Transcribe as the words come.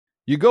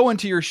You go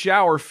into your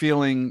shower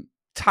feeling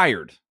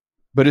tired,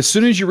 but as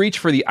soon as you reach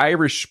for the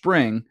Irish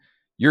Spring,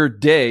 your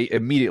day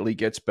immediately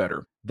gets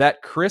better.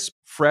 That crisp,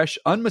 fresh,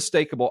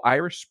 unmistakable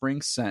Irish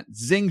Spring scent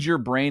zings your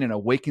brain and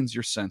awakens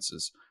your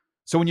senses.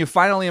 So when you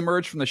finally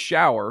emerge from the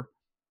shower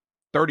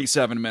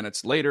 37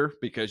 minutes later,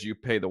 because you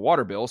pay the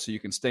water bill so you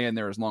can stay in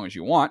there as long as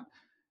you want,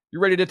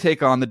 you're ready to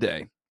take on the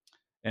day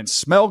and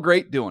smell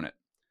great doing it.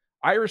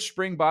 Irish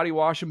Spring Body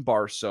Wash and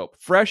Bar Soap.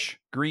 Fresh,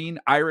 green,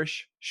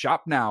 Irish.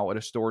 Shop now at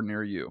a store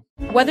near you.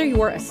 Whether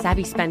you're a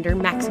savvy spender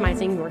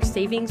maximizing your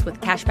savings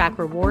with cashback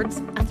rewards,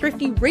 a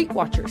thrifty rate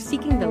watcher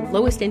seeking the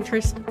lowest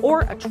interest,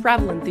 or a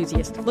travel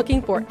enthusiast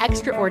looking for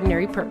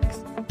extraordinary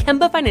perks,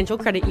 Kemba Financial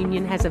Credit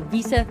Union has a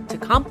visa to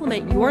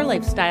complement your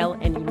lifestyle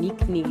and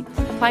unique needs.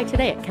 Apply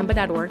today at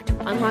Kemba.org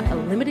to unlock a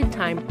limited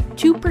time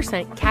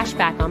 2% cash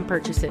back on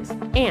purchases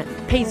and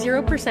pay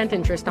 0%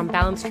 interest on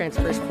balance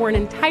transfers for an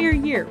entire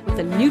year with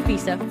a new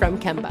visa from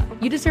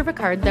Kemba. You deserve a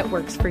card that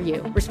works for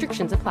you.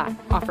 Restrictions apply.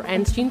 Offer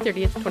ends June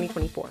 30th,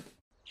 2024.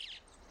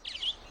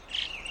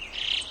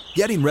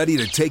 Getting ready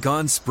to take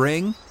on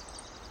spring?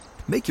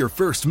 Make your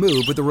first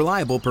move with the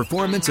reliable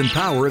performance and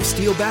power of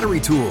Steel battery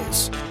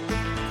tools.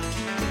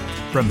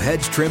 From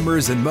hedge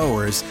trimmers and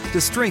mowers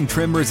to string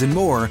trimmers and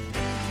more,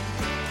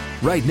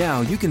 right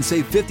now you can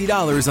save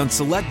 $50 on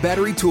select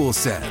battery tool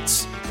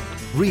sets.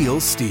 Real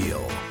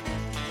Steel.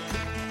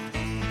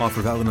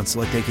 Offer valid on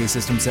select AK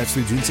system sets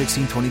through June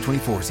 16,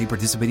 2024. See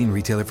participating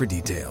retailer for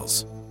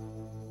details.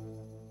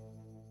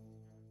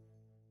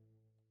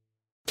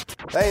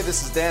 Hey,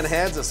 this is Dan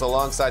Hansis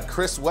alongside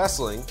Chris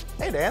Wessling.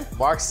 Hey, Dan.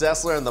 Mark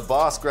Sessler and the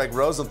boss, Greg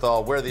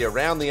Rosenthal. We're the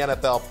Around the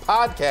NFL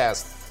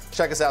podcast.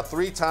 Check us out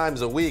 3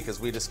 times a week as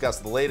we discuss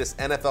the latest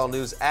NFL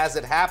news as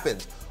it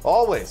happens.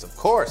 Always, of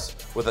course,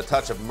 with a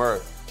touch of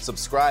mirth.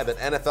 Subscribe at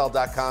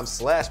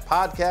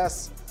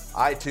NFL.com/podcasts,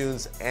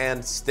 iTunes,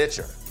 and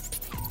Stitcher.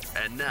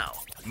 And now,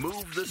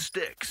 Move the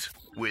Sticks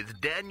with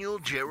Daniel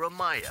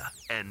Jeremiah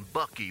and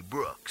Bucky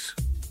Brooks.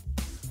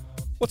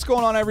 What's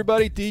going on,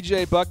 everybody?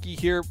 DJ Bucky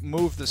here,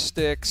 Move the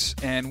Sticks,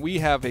 and we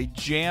have a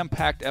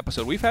jam-packed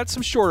episode. We've had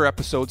some shorter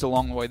episodes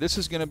along the way. This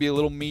is going to be a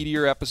little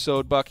meatier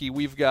episode, Bucky.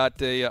 We've got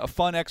a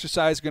fun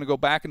exercise, going to go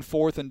back and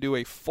forth and do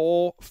a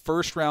full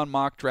first-round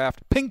mock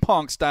draft,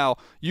 ping-pong style.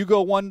 You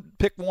go one,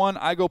 pick one,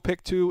 I go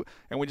pick two,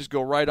 and we just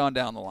go right on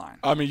down the line.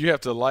 I mean, you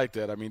have to like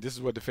that. I mean, this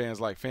is what the fans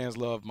like. Fans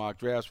love mock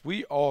drafts.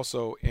 We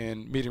also,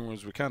 in meeting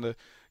rooms, we kind of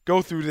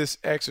go through this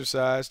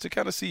exercise to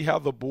kind of see how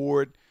the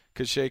board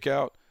could shake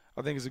out.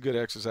 I think it's a good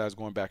exercise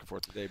going back and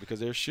forth today because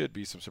there should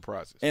be some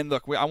surprises. And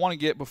look, I want to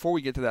get, before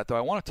we get to that, though,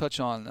 I want to touch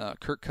on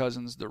Kirk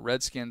Cousins, the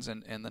Redskins,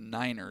 and the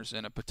Niners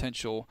and a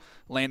potential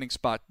landing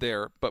spot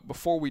there. But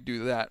before we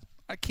do that,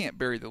 I can't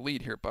bury the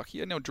lead here,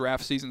 Bucky. I know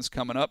draft season's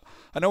coming up.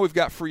 I know we've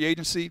got free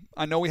agency.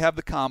 I know we have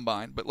the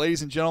combine. But,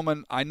 ladies and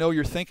gentlemen, I know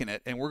you're thinking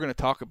it, and we're going to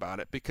talk about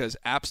it because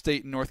App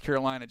State and North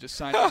Carolina just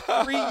signed a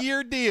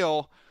 3-year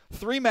deal.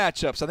 3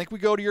 matchups. I think we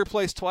go to your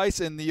place twice,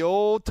 and the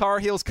old Tar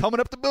Heels coming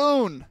up to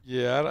Boone.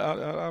 Yeah, I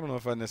don't know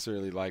if I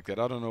necessarily like that.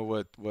 I don't know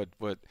what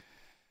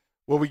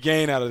we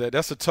gain out of that.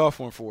 That's a tough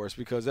one for us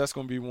because that's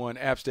going to be one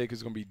App State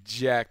is going to be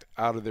jacked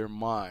out of their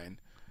mind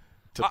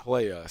to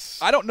play us.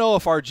 I don't know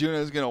if Arjuna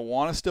is going to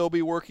want to still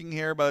be working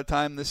here by the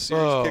time this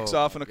series kicks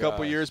off in a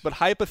couple years, but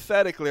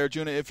hypothetically,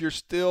 Arjuna, if you're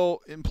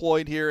still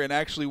employed here and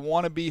actually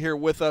want to be here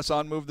with us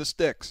on Move the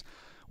Sticks,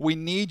 we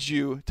need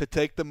you to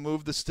take the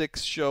Move the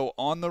Sticks show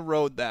on the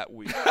road that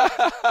week.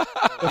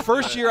 The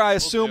first year, I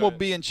assume, will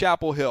be in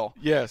Chapel Hill.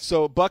 Yes.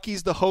 So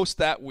Bucky's the host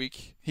that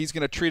week. He's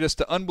going to treat us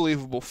to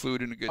unbelievable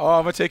food and a good time.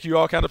 I'm going to take you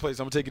all kind of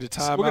places. I'm going to take you to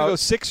Time Out. We're going to go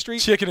 6th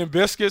Street. Chicken and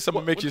biscuits. I'm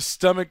going to make your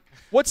stomach.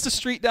 What's the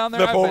street down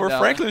there? Flip over.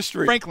 Franklin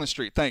Street. Franklin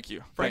Street. Thank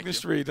you. Franklin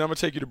Street. Then I'm going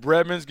to take you to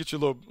Breadman's, get you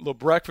a little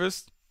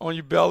breakfast on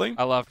your belly.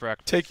 I love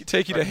breakfast. Take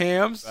you to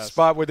Ham's, the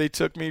spot where they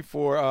took me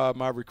for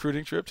my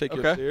recruiting trip. Take you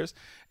upstairs.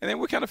 And then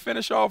we'll kind of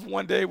finish off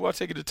one day. We'll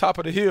take you to the top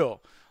of the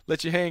hill.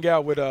 Let you hang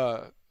out with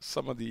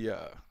some of the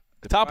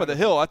top of the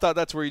hill. I thought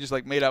that's where you just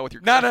like made out with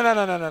your. No.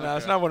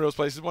 It's not one of those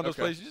places. It's one of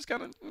those places you just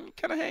kind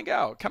of hang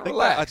out, kind of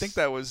relax. I think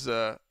that was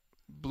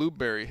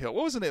Blueberry Hill.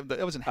 What was the name?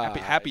 That was in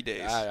Happy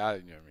Days.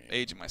 I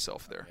aging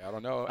myself there. I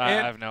don't know. I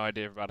have no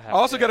idea about Happy I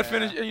also got to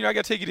finish. I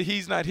got to take you to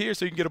He's Not Here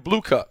so you can get a blue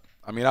cup.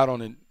 I mean, I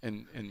don't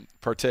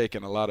partake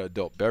in a lot of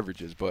adult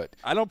beverages, but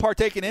I don't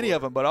partake in any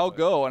of them. But I'll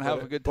go and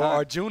have a good time.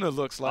 Arjuna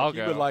looks like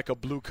he would like a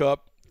blue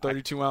cup,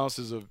 32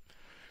 ounces of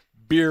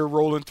beer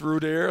rolling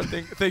through there. I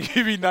think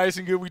it'd be nice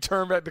and good. We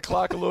turn back the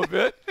clock a little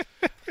bit.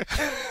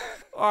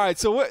 All right,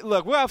 so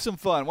look, we'll have some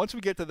fun. Once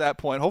we get to that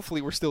point,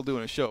 hopefully we're still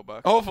doing a show,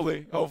 Buck.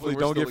 Hopefully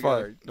don't get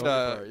fired.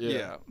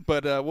 Yeah,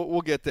 but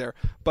we'll get there.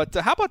 But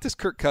how about this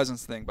Kirk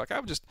Cousins thing, Buck?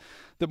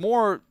 The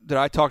more that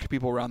I talk to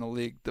people around the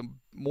league, the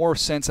more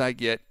sense I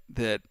get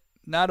that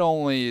not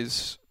only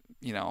is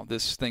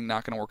this thing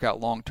not going to work out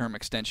long-term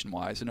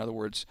extension-wise. In other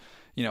words,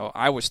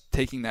 I was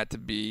taking that to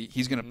be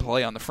he's going to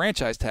play on the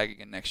franchise tag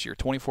again next year,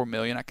 $24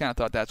 million. I kind of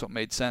thought that's what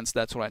made sense.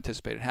 That's what I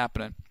anticipated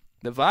happening.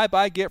 The vibe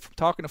I get from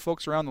talking to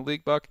folks around the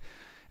league, Buck,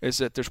 is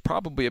that there's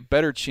probably a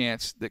better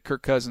chance that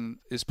Kirk Cousins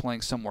is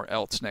playing somewhere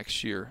else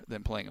next year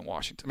than playing in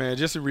Washington. Man,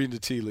 just in reading the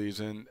tea leaves,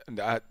 and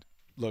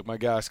look, my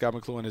guy Scott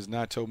McCloughan has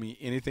not told me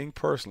anything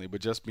personally,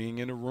 but just being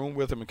in the room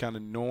with him and kind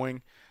of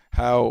knowing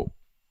how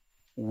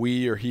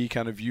we or he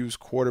kind of views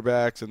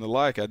quarterbacks and the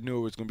like, I knew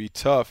it was going to be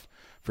tough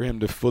for him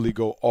to fully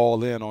go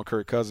all in on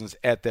Kirk Cousins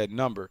at that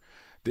number.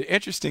 The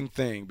interesting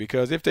thing,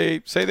 because if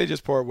they say they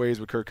just part ways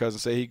with Kirk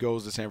Cousins, say he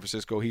goes to San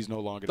Francisco, he's no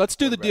longer. Let's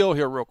do the deal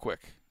here real quick.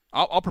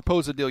 I'll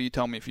propose a deal. You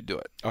tell me if you do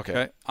it.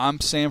 Okay. I'm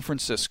San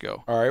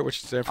Francisco. All right,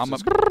 which San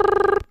Francisco?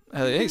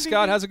 Hey,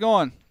 Scott, how's it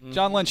going?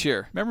 John Lynch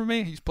here. Remember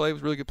me? He's played.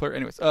 Was a really good player.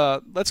 Anyways,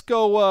 let's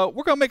go.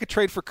 We're going to make a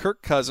trade for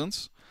Kirk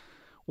Cousins.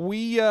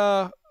 We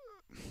own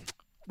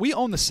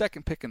the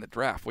second pick in the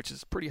draft, which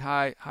is a pretty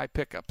high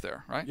pick up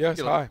there, right? Yes,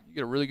 high. You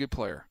get a really good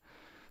player.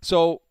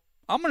 So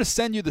I'm going to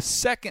send you the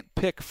second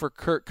pick for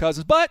Kirk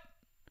Cousins, but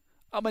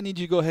I'm going to need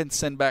you to go ahead and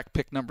send back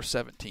pick number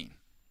 17.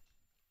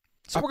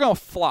 So we're going to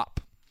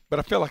flop. But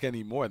I feel like I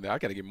need more than that. I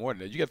got to get more than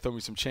that. You got to throw me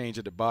some change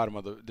at the bottom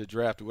of the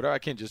draft or whatever. I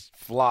can't just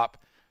flop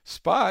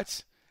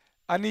spots.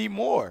 I need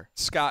more.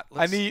 Scott,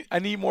 I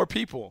need more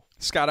people.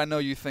 Scott, I know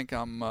you think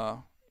I'm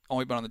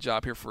only been on the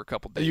job here for a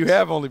couple days. You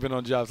have only been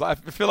on jobs. I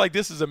feel like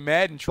this is a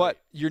Madden trade. But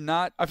you're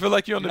not. I feel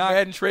like you're on the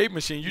Madden trade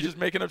machine. You're just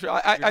making up.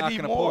 I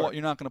need more.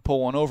 You're not going to pull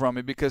one over on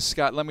me because,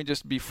 Scott, let me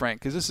just be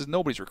frank, because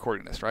nobody's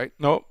recording this, right?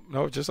 No,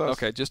 just us.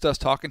 Okay, just us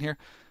talking here.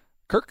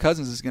 Kirk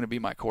Cousins is going to be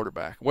my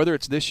quarterback, whether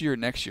it's this year or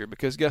next year,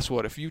 because guess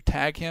what? If you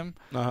tag him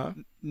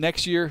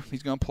next year,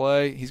 he's going to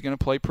play. He's going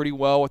to play pretty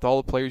well with all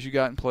the players you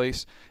got in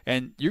place,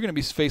 and you're going to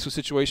be faced with a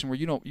situation where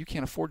you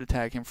can't afford to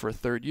tag him for a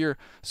third year.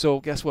 So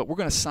guess what? We're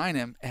going to sign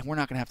him, and we're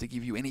not going to have to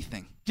give you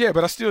anything. Yeah,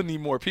 but I still need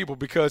more people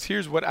because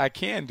here's what I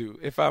can do.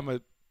 If I'm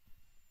a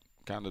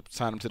kind of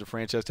sign him to the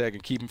franchise tag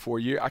and keep him for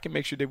a year, I can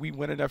make sure that we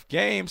win enough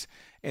games,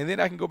 and then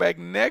I can go back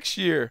next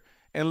year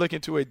and look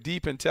into a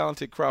deep and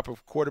talented crop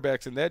of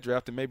quarterbacks in that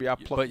draft, and maybe I'll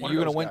pluck one of those guys. But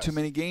you're going to win too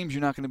many games. You're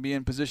not going to be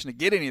in position to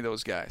get any of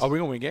those guys. Oh, we're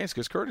going to win games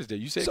because Curtis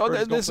did. You said so.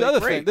 Curtis This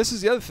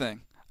is the other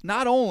thing.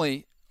 Not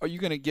only are you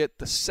going to get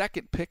the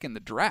second pick in the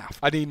draft,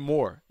 I need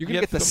more. You're going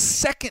to get the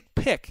second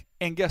pick,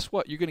 and guess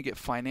what? You're going to get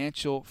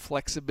financial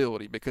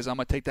flexibility because I'm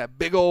going to take that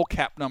big old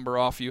cap number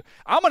off you.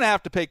 I'm going to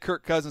have to pay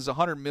Kirk Cousins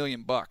 $100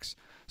 million.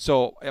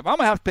 So if I'm going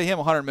to have to pay him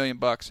 $100 million,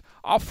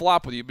 I'll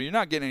flop with you, but you're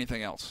not getting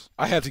anything else.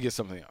 I have to get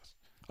something else.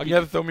 You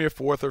have to throw me a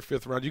fourth or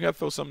fifth round. You got to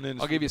throw something in.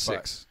 I'll give you a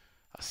 6.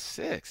 A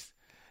 6?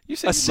 You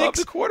said you love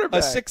the quarterback.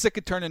 A 6 that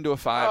could turn into a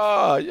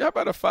 5. How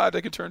about a 5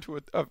 that could turn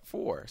to a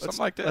 4? Something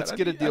like that. Let's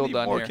get a deal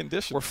done here.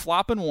 Condition. We're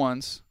flopping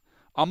ones.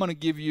 I'm going to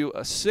give you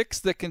a 6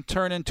 that can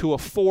turn into a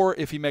 4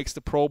 if he makes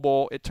the Pro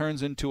Bowl. It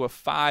turns into a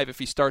 5 if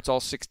he starts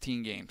all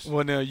 16 games.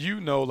 Well,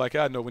 now like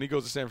I know, when he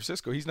goes to San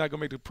Francisco, he's not going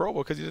to make the Pro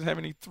Bowl because he doesn't have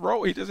any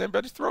throw. He doesn't have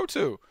anybody to throw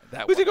to.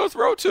 Who's he going to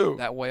throw to?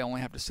 That way I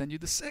only have to send you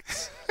the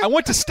 6. I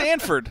went to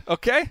Stanford,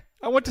 okay?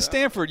 I went to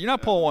Stanford. You're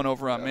not pulling one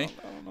over on me.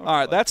 All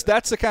right,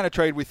 that's the kind of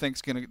trade we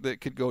think that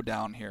could go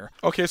down here.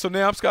 Okay, so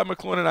now I'm Scott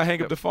McCloughan and I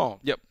hang up the phone.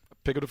 Yep.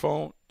 Pick up the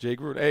phone. Jay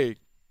Gruden. Hey,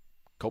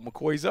 Colt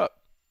McCoy's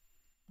up.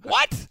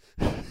 What?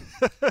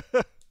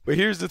 But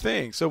here's the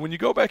thing. So when you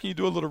go back and you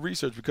do a little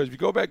research, because if you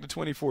go back to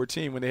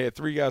 2014 when they had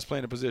 3 guys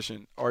playing a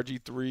position,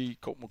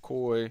 RG3, Colt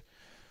McCoy,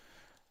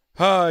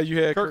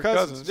 you had Kirk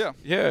Cousins.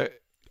 Yeah.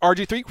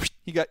 RG3,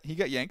 he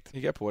got yanked.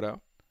 He got pulled out.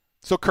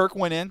 So Kirk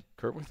went in.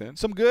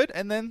 Some good,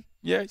 and then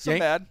some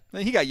bad.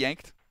 Then he got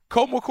yanked.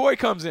 Colt McCoy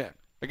comes in.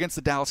 Against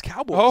the Dallas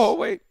Cowboys. Oh,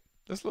 wait.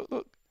 Let's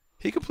look.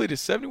 He completed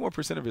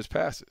 71% of his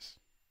passes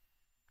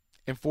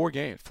in 4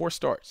 games, 4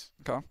 starts.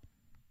 Okay.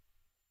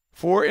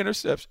 4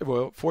 interceptions.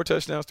 Well, 4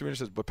 touchdowns, 3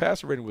 interceptions. But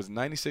passer rating was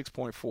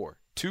 96.4.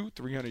 2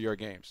 300-yard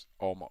games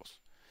almost.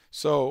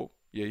 So,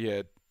 he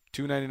had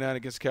 299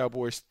 against the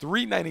Cowboys,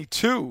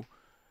 392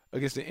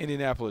 against the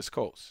Indianapolis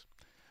Colts.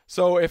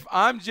 So if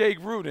I'm Jay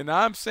Gruden and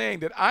I'm saying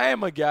that I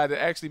am a guy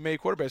that actually made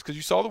quarterbacks, because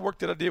you saw the work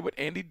that I did with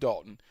Andy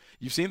Dalton,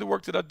 you've seen the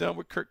work that I've done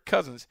with Kirk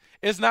Cousins.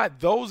 It's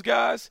not those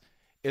guys,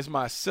 it's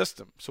my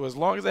system. So as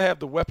long as I have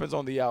the weapons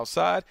on the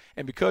outside,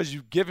 and because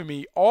you've given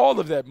me all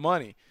of that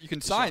money, you can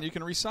re-sign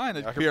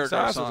Pierre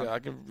Garçon. I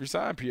can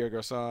re-sign Pierre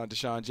Garçon,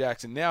 Deshaun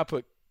Jackson. Now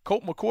put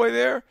Colt McCoy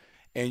there,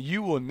 and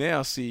you will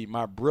now see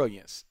my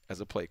brilliance as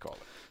a play caller.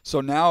 So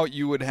now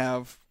you would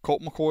have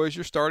Colt McCoy as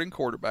your starting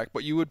quarterback,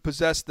 but you would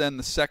possess then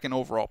the second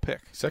overall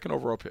pick.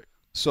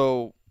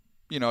 So,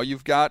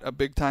 you've got a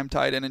big-time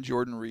tight end in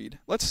Jordan Reed.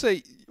 Let's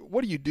say,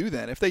 what do you do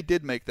then if they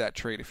did make that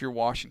trade? If you're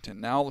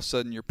Washington, now all of a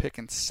sudden you're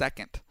picking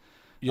second.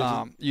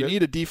 You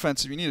need a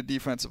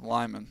defensive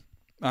lineman.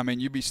 I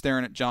mean, you'd be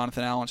staring at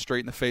Jonathan Allen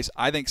straight in the face.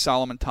 I think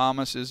Solomon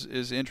Thomas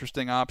is an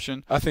interesting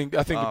option. I think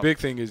the big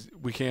thing is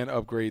we can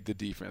upgrade the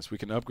defense. We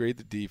can upgrade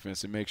the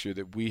defense and make sure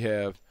that we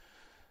have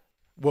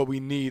what we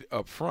need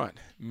up front.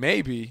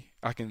 Maybe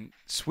I can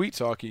sweet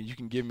talk you. You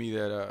can give me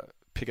that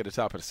pick at the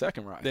top of the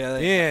second round. Yeah,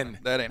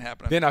 that ain't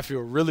happening. Then I feel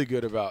really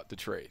good about the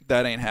trade.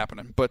 That ain't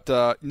happening. But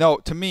no,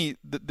 to me,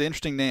 the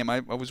interesting name. I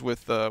was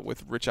with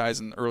Rich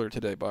Eisen earlier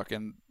today, Buck,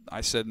 and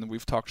I said, and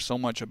we've talked so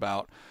much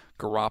about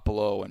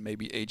Garoppolo and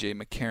maybe A.J.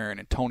 McCarron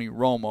and Tony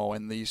Romo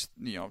and these,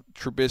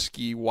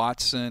 Trubisky,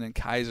 Watson, and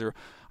Kaiser.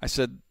 I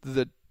said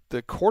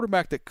the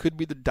quarterback that could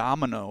be the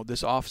domino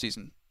this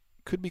offseason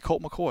could be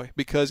Colt McCoy,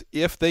 because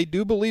if they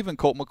do believe in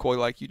Colt McCoy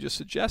like you just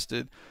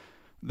suggested,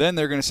 then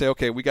they're going to say,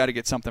 okay, we got to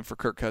get something for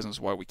Kirk Cousins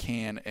while we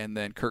can, and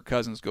then Kirk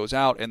Cousins goes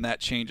out, and that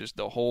changes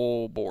the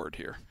whole board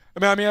here.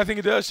 I mean, I think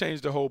it does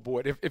change the whole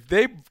board. If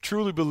they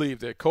truly believe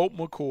that Colt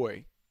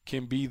McCoy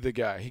can be the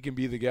guy, he can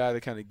be the guy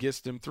that kind of gets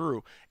them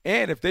through,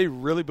 and if they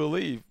really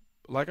believe,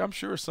 like I'm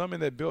sure some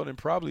in that building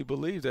probably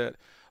believe that,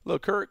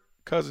 look, Kirk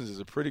Cousins is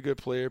a pretty good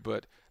player,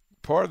 but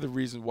part of the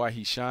reason why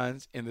he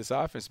shines in this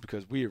offense is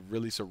because we have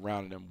really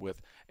surrounded him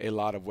with a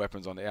lot of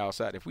weapons on the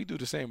outside. If we do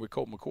the same with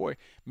Colt McCoy,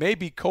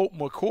 maybe Colt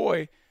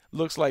McCoy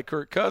looks like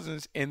Kirk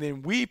Cousins, and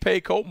then we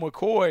pay Colt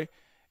McCoy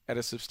at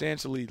a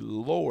substantially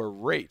lower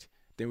rate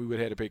than we would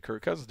have to pay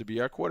Kirk Cousins to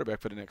be our quarterback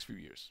for the next few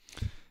years.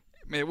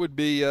 It would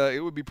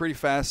be pretty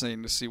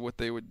fascinating to see what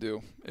they would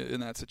do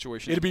in that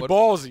situation. It'd be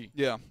ballsy.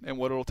 Yeah, and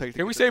what it'll take.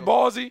 Can we say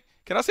ballsy?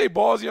 Can I say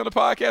ballsy on the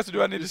podcast, or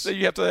do I need to say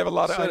you have to have a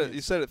lot of onions?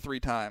 You said it 3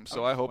 times,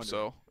 so I hope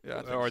so.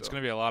 Yeah, or it's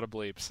going to be a lot of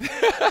bleeps.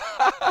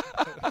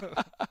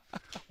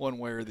 One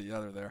way or the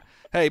other there.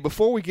 Hey,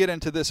 before we get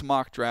into this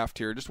mock draft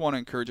here, just want to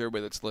encourage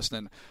everybody that's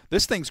listening.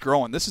 This thing's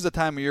growing. This is a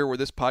time of year where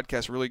this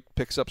podcast really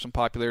picks up some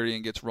popularity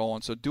and gets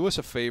rolling. So do us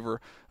a favor.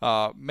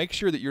 Make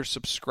sure that you're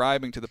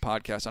subscribing to the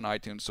podcast on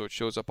iTunes so it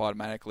shows up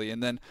automatically.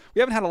 And then we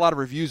haven't had a lot of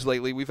reviews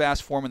lately. We've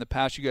asked for them in the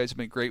past. You guys have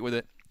been great with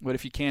it. But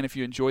if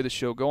you enjoy the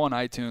show, go on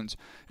iTunes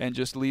and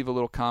just leave a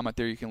little comment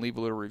there. You can leave a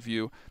little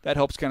review. That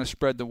helps kind of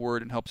spread the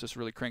word and helps us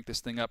really crank this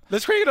thing up.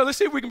 Let's crank it up. Let's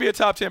see if we can be a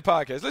top 10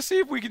 podcast. Let's see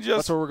if we can just.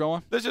 That's where we're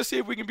going? Let's just see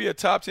if we can be a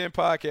top 10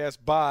 podcast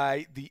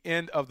by the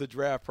end of the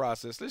draft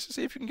process. Let's just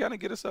see if you can kind of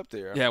get us up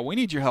there. Yeah, we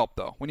need your help,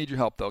 though.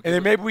 And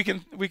then maybe we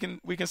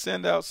can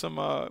send out some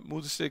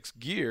Move the Sticks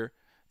gear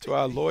to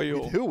our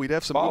loyal. We'd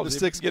have some Move the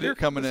Sticks gear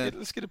coming in.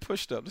 Let's get it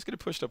pushed up. Let's get it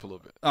pushed up a little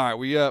bit. All right.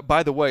 We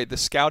by the way, the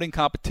scouting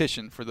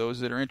competition, for those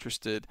that are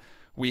interested,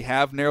 we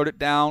have narrowed it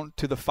down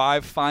to the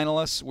 5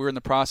 finalists. We're in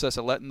the process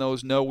of letting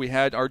those know. We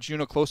had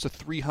Arjuna close to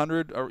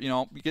 300, or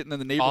getting in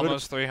the neighborhood.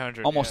 Almost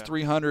 300. Almost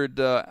 300.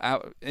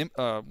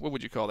 What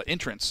would you call it?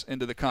 Entrants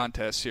into the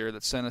contest here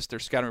that sent us their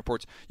scouting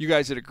reports. You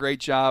guys did a great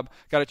job.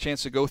 Got a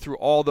chance to go through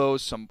all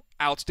those. Some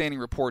outstanding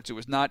reports. It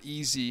was not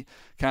easy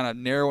kind of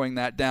narrowing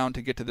that down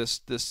to get to this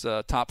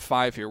top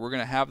 5 here. We're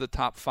going to have the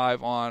top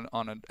 5 on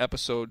an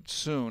episode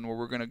soon where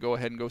we're going to go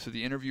ahead and go through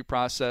the interview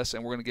process,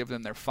 and we're going to give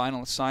them their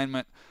final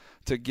assignment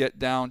to get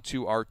down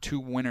to our 2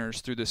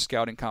 winners through this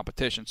scouting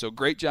competition. So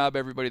great job,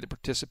 everybody that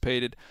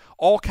participated.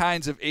 All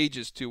kinds of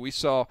ages, too. We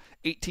saw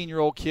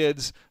 18-year-old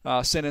kids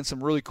send in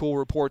some really cool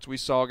reports. We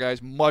saw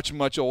guys much,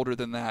 much older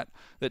than that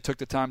took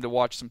the time to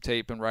watch some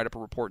tape and write up a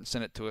report and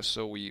send it to us.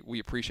 So we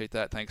appreciate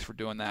that. Thanks for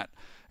doing that.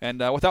 And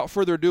without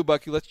further ado,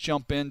 Bucky, let's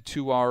jump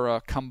into our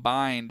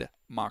combined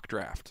mock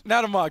draft.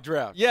 Not a mock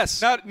draft.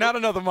 Yes. Not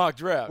another mock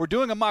draft. We're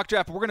doing a mock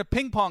draft, but we're going to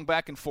ping pong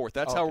back and forth.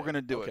 That's how we're going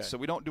to do it. So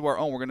we don't do our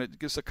own. We're going to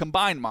get a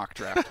combined mock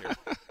draft here.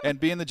 And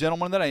being the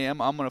gentleman that I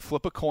am, I'm going to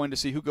flip a coin to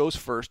see who goes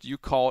first. You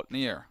call it in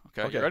the air.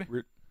 Okay. You ready?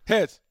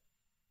 Heads.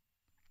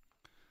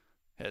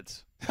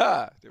 Heads.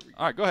 Ha! There we go.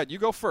 All right, go ahead. You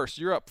go first.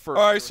 You're up first.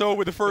 All right, so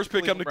with the first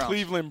pick, I'm the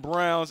Cleveland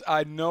Browns.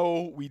 I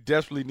know we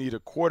desperately need a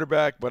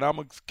quarterback, but I'm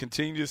going to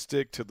continue to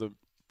stick to the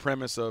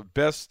premise of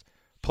best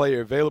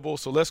player available.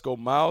 So let's go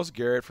Myles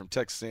Garrett from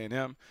Texas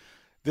A&M.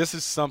 This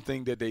is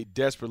something that they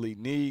desperately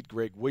need.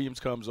 Greg Williams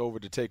comes over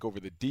to take over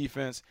the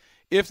defense.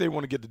 If they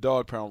want to get the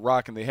dog pound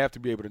rocking, they have to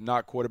be able to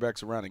knock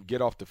quarterbacks around and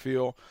get off the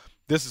field.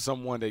 This is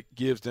someone that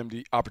gives them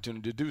the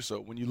opportunity to do so.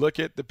 When you look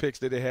at the picks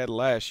that they had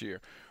last year,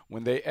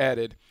 when they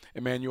added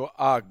Emmanuel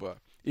Ogbah,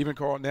 even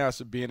Carl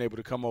Nassib being able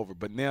to come over,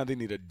 but now they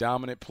need a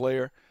dominant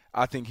player.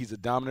 I think he's a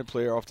dominant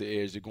player off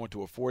the edge. They're going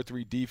to a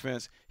 4-3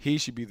 defense. He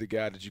should be the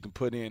guy that you can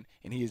put in,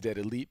 and he is that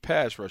elite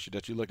pass rusher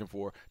that you're looking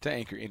for to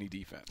anchor any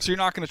defense. So you're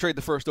not going to trade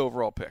the first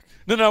overall pick?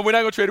 No, we're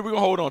not going to trade it. We're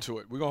going to hold on to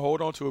it. We're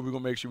going to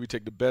make sure we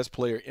take the best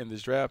player in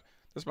this draft.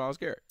 That's Myles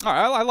Garrett. All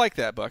right, I like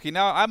that, Bucky.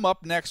 Now I'm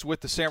up next with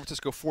the San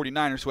Francisco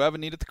 49ers, who have a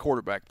need at the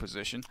quarterback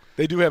position.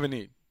 They do have a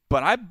need.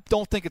 But I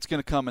don't think it's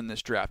going to come in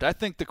this draft. I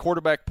think the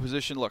quarterback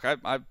position, look,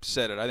 I've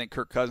said it. I think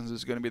Kirk Cousins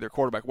is going to be their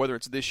quarterback, whether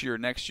it's this year or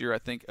next year. I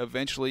think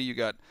eventually you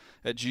got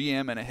a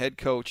GM and a head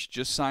coach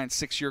just signed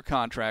 6-year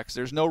contracts.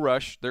 There's no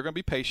rush. They're going to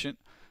be patient,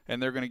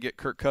 and they're going to get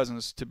Kirk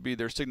Cousins to be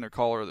their signal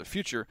caller of the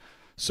future.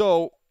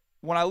 So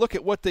when I look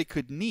at what they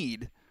could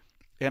need,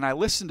 and I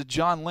listen to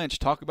John Lynch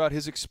talk about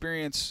his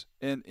experience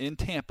in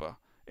Tampa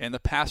and the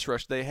pass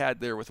rush they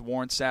had there with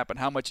Warren Sapp and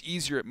how much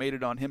easier it made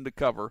it on him to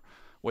cover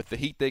with the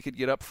heat they could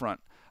get up front.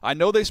 I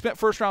know they spent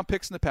first-round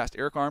picks in the past.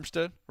 Eric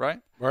Armstead,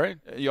 right? Right.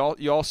 You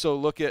also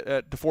look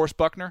at DeForest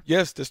Buckner.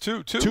 Yes, there's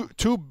two.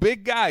 Two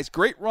big guys,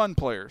 great run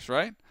players,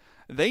 right?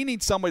 They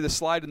need somebody to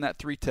slide in that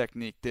 3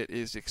 technique that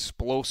is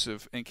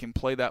explosive and can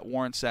play that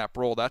Warren Sapp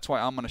role. That's why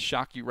I'm going to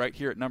shock you right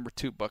here at number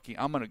 2, Bucky.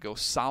 I'm going to go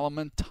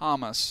Solomon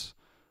Thomas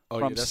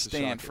from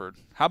Stanford.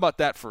 How about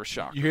that for a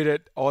shock? You hear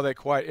that, all that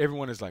quiet,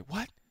 everyone is like,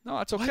 what? No,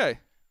 that's okay.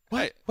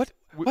 What?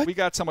 Hey, we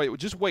got somebody.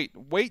 Just wait.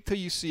 Wait till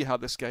you see how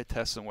this guy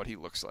tests and what he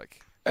looks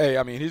like. Hey,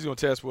 I mean, he's going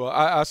to test well.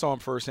 I saw him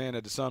firsthand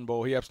at the Sun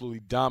Bowl. He absolutely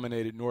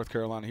dominated North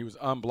Carolina. He was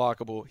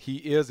unblockable. He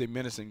is a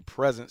menacing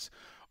presence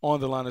on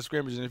the line of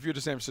scrimmage. And if you're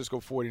the San Francisco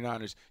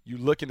 49ers, you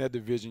look in that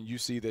division, you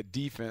see that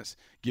defense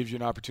gives you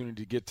an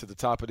opportunity to get to the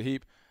top of the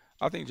heap.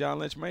 I think John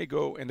Lynch may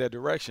go in that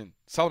direction.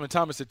 Solomon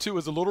Thomas at 2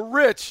 is a little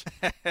rich,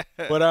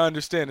 but I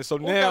understand it. So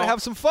now we got to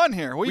have some fun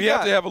here. We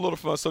have to have a little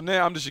fun. So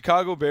now I'm the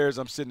Chicago Bears.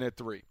 I'm sitting at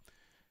 3.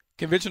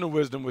 Conventional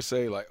wisdom would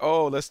say, like,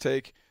 oh, let's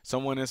take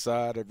someone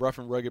inside, a rough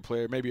and rugged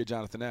player, maybe a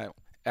Jonathan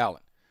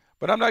Allen.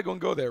 But I'm not going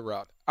to go that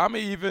route. I'm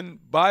going to even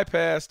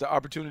bypass the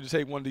opportunity to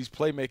take one of these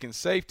playmaking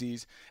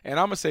safeties, and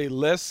I'm going to say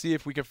let's see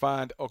if we can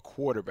find a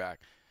quarterback.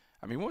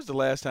 I mean, when was the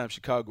last time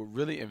Chicago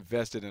really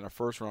invested in a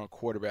first-round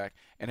quarterback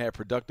and had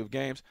productive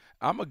games?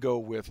 I'm going to go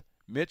with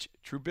Mitch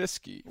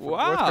Trubisky from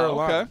North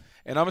Carolina. Okay.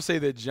 And I'm going to say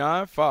that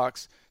John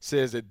Fox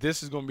says that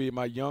this is going to be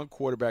my young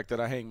quarterback that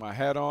I hang my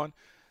hat on.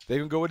 They're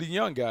going to go with a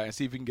young guy and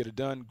see if he can get it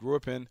done. Grew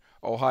up in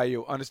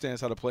Ohio,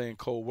 understands how to play in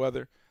cold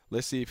weather.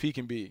 Let's see if he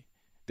can be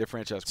their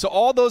franchise. So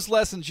all those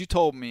lessons you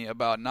told me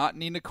about not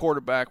needing a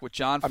quarterback with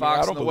John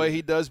Fox and the way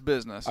he does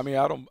business. I mean,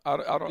 I don't.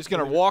 Just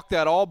going to walk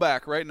that all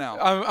back right now.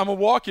 I'm going to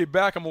walk it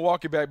back. I'm going to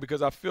walk it back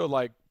because I feel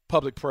like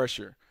public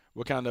pressure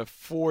will kind of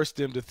force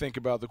them to think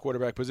about the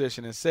quarterback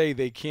position and say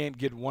they can't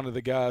get one of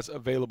the guys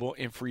available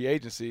in free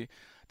agency.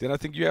 Then I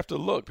think you have to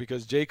look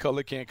because Jay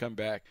Cutler can't come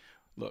back.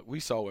 Look, we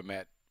saw what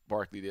Matt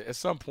Barkley did. At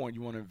some point,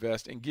 you want to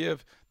invest and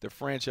give the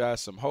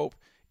franchise some hope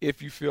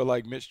if you feel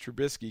like Mitch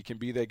Trubisky can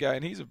be that guy.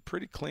 And he's a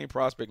pretty clean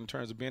prospect in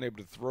terms of being able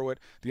to throw it.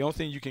 The only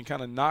thing you can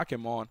kind of knock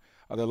him on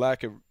are the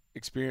lack of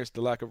experience, the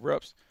lack of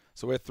reps.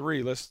 So at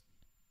 3, let's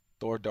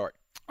throw a dart.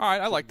 All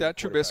right, I like that.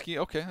 Trubisky,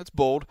 okay, that's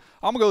bold.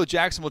 I'm going to go with the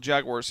Jacksonville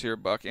Jaguars here,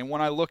 Buck. And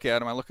when I look at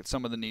them, I look at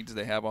some of the needs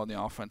they have on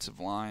the offensive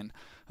line.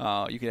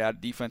 You could add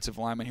a defensive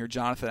lineman here.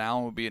 Jonathan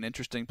Allen would be an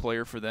interesting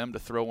player for them to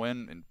throw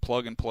in and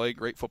plug and play.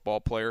 Great football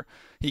player.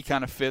 He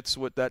kind of fits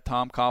with that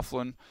Tom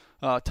Coughlin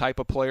type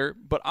of player.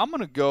 But I'm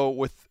going to go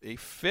with a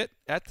fit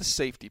at the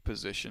safety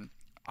position.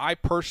 I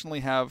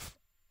personally have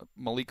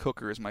Malik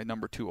Hooker as my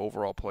number 2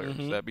 overall player.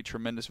 Mm-hmm. So that'd be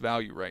tremendous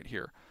value right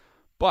here.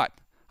 But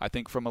I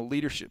think from a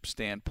leadership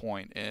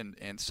standpoint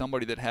and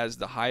somebody that has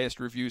the highest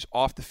reviews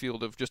off the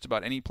field of just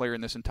about any player in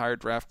this entire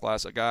draft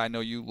class, a guy I know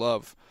you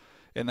love,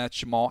 and that's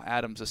Jamal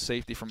Adams, a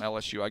safety from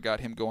LSU. I got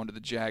him going to the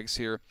Jags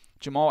here.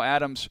 Jamal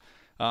Adams,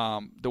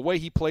 the way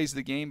he plays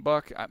the game,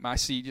 Buck, I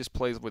see he just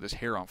plays with his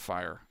hair on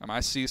fire. I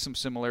see some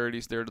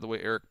similarities there to the way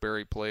Eric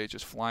Berry plays,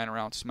 just flying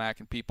around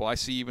smacking people. I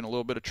see even a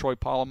little bit of Troy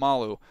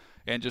Polamalu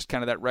and just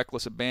kind of that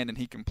reckless abandon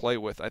he can play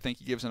with. I think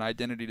he gives an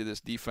identity to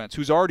this defense,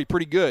 who's already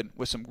pretty good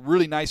with some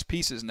really nice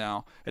pieces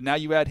now. And now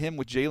you add him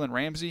with Jalen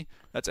Ramsey,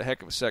 that's a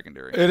heck of a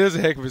secondary. It is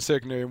a heck of a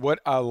secondary. And what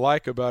I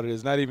like about it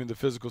is not even the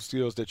physical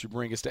skills that you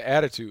bring, it's the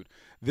attitude.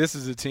 This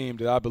is a team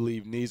that I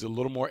believe needs a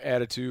little more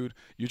attitude.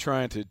 You're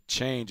trying to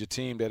change a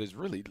team that has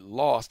really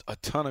lost a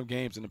ton of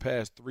games in the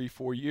past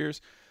 3-4 years.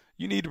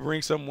 You need to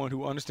bring someone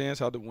who understands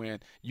how to win.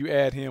 You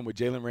add him with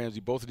Jalen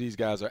Ramsey. Both of these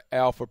guys are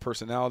alpha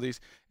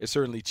personalities. It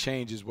certainly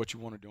changes what you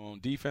want to do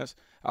on defense.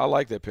 I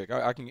like that pick.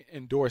 I can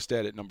endorse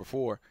that at number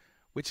 4,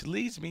 which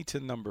leads me to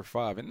number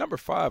 5. And number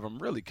 5, I'm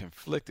really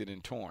conflicted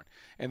and torn.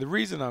 And the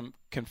reason I'm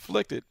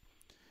conflicted,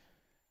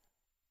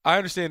 I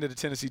understand that the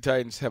Tennessee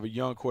Titans have a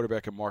young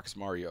quarterback in Marcus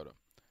Mariota.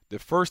 The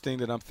first thing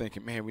that I'm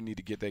thinking, man, we need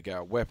to get that guy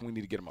a weapon. We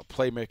need to get him a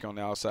playmaker on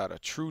the outside, a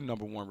true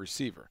number 1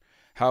 receiver.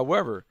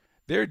 However,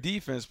 their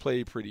defense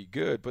played pretty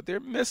good, but they're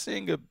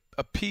missing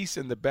a piece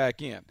in the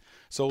back end.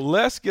 So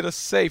let's get a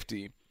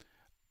safety,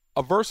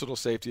 a versatile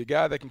safety, a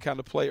guy that can kind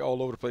of play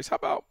all over the place. How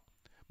about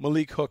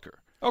Malik Hooker?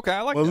 Okay,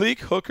 I like Malik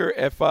Hooker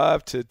at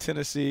 5 to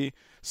Tennessee,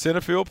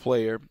 center field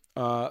player.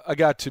 A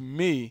guy, to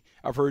me,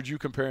 I've heard you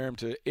compare him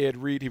to Ed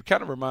Reed. He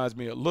kind of reminds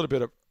me a little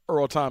bit of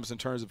Earl Thomas in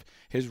terms of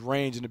his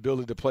range and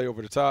ability to play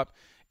over the top.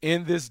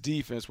 In this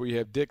defense where you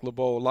have Dick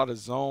LeBeau, a lot of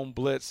zone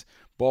blitz,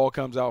 ball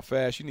comes out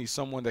fast, you need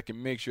someone that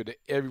can make sure that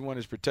everyone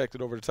is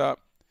protected over the top.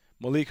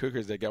 Malik Hooker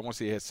is that guy. Once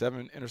he had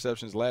 7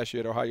 interceptions last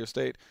year at Ohio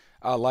State,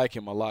 I like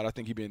him a lot. I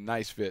think he'd be a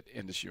nice fit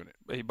in this unit.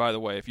 Hey, by the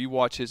way, if you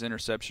watch his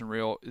interception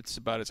reel, it's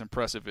about as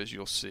impressive as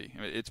you'll see.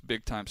 It's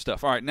big-time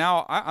stuff. All right,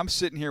 now I'm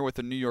sitting here with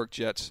the New York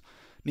Jets.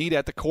 Need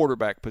at the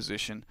quarterback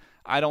position.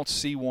 I don't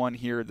see one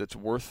here that's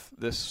worth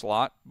this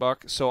slot,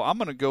 Buck. So I'm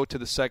going to go to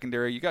the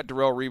secondary. You got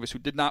Darrelle Revis, who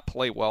did not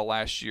play well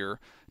last year.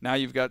 Now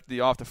you've got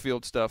the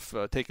off-the-field stuff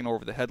taking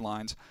over the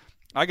headlines.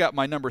 I got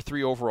my number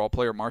 3 overall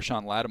player,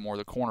 Marshawn Lattimore,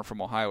 the corner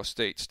from Ohio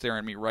State,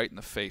 staring me right in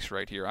the face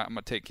right here. I'm going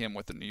to take him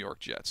with the New York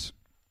Jets.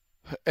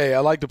 Hey, I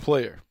like the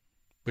player.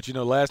 But,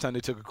 last time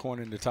they took a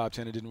corner in the top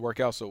 10, it didn't work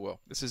out so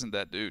well. This isn't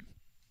that dude.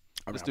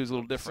 This dude's a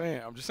little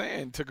different. I'm just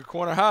saying, took a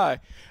corner high.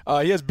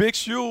 He has big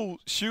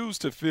shoes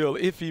to fill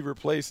if he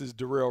replaces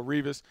Darrelle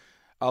Revis.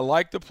 I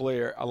like the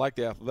player. I like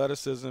the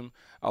athleticism.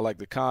 I like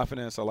the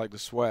confidence. I like the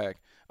swag.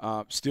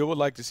 Still would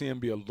like to see him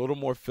be a little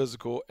more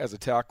physical as a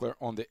tackler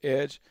on the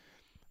edge.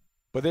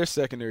 But their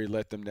secondary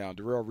let them down.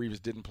 Darrelle Reeves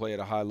didn't play at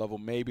a high level.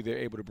 Maybe they're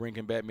able to bring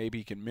him back. Maybe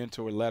he can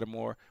mentor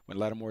Lattimore when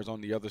Lattimore is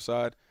on the other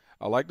side.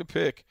 I like the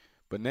pick,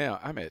 but now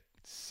I'm at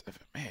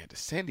 7. Man, the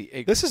San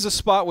Diego. This is a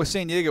spot with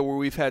San Diego where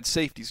we've had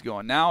safeties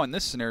going. Now, in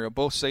this scenario,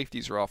 both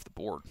safeties are off the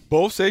board.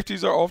 Both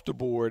safeties are off the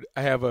board.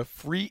 I have a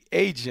free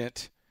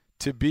agent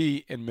to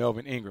be in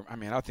Melvin Ingram. I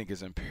mean, I think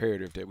it's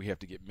imperative that we have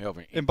to get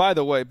Melvin Ingram.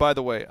 And by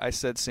the way, I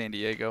said San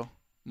Diego.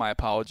 My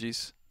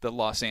apologies. The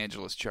Los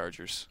Angeles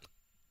Chargers.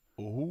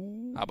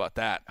 Ooh. How about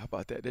that? How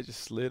about that? They just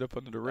slid up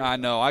under the radar. I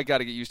know. I got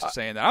to get used to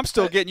saying that. I'm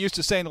still getting used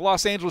to saying the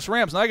Los Angeles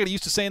Rams, and I got to get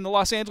used to saying the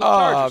Los Angeles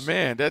Chargers. Oh,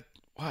 man.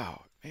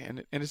 Wow.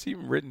 Man, and it's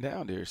even written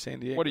down there, San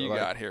Diego. What do you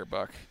got here,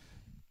 Buck?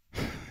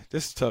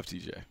 This is tough,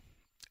 TJ.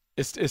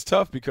 It's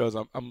tough because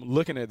I'm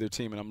looking at their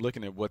team, and I'm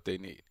looking at what they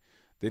need.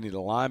 They need a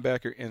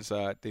linebacker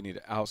inside. They need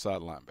an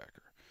outside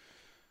linebacker.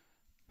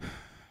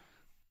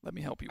 Let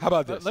me help you. How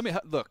about this?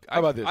 Look. How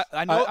about this?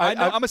 I know.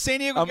 I'm a San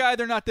Diego guy.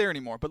 They're not there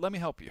anymore. But let me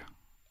help you.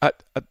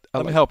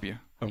 Let me help you.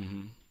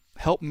 Mm-hmm.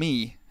 Help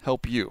me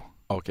help you.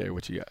 Okay,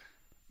 what you got?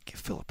 Give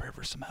Philip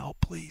Rivers some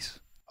help, please.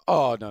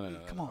 Oh no!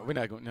 Come on. We're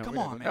not going. No, Come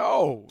we're on, not man.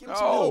 No, Give him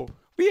some help.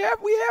 We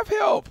have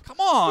help. Come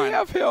on. We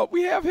have help.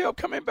 We have help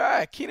coming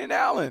back. Keenan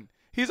Allen.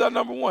 He's our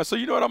number one. So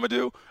you know what I'm going to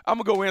do? I'm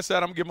going to go inside.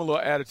 I'm going to give him a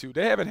little attitude.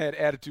 They haven't had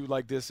attitude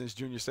like this since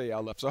Junior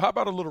Seau left. So how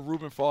about a little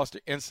Reuben Foster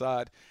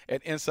inside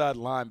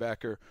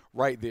linebacker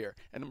right there?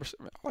 And number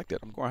 7, I like that.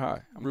 I'm going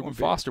high. Reuben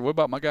Foster. What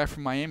about my guy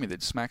from Miami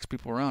that smacks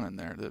people around in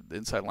there, the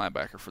inside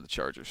linebacker for the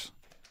Chargers?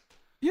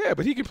 Yeah,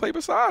 but he can play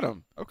beside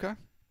him. Okay.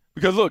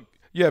 Because, look,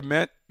 you have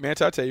Manti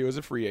Te'o as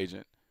a free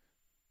agent.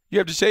 You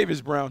have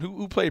Jatavis Brown,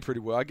 who played pretty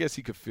well. I guess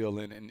he could fill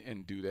in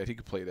and do that. He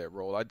could play that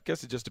role. I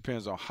guess it just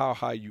depends on how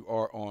high you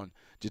are on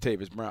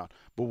Jatavis Brown.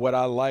 But what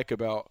I like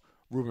about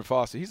Reuben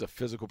Foster, he's a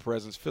physical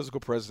presence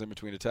in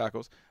between the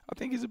tackles. I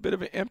think he's a bit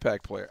of an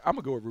impact player. I'm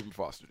going to go with Reuben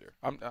Foster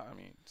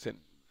there.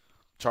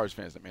 Chargers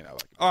fans that may not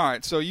like it. All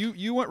right, so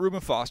you went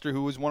Reuben Foster,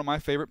 who was one of my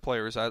favorite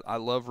players. I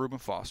love Reuben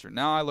Foster.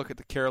 Now I look at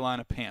the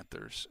Carolina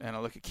Panthers, and I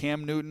look at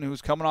Cam Newton,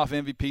 who's coming off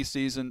MVP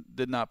season,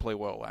 did not play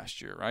well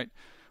last year, right?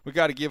 We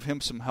got to give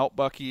him some help,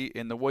 Bucky,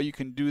 and the way you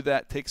can do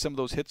that, take some of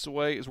those hits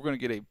away, is we're going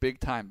to get a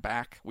big-time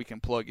back we can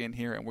plug in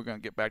here, and we're going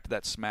to get back to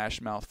that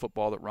smash-mouth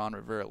football that Ron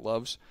Rivera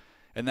loves.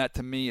 And that,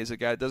 to me, is a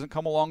guy that doesn't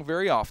come along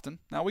very often.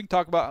 Now, we can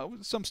talk about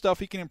some stuff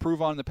he can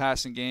improve on in the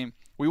passing game.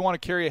 We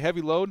want to carry a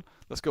heavy load.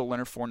 Let's go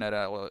Leonard Fournette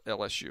at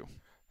LSU.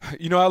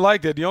 You know, I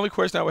like that. The only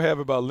question I would have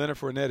about Leonard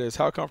Fournette is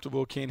how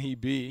comfortable can he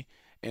be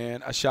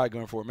in a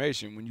shotgun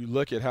formation? When you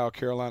look at how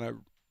Carolina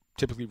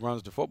typically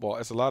runs the football,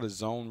 it's a lot of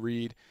zone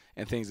read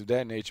and things of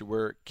that nature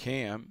where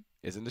Cam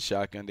is in the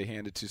shotgun. They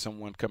hand it to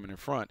someone coming in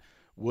front.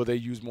 Will they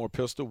use more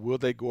pistol? Will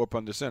they go up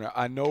under center?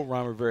 I know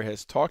Ron Rivera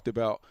has talked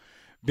about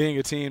being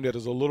a team that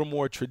is a little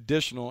more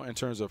traditional in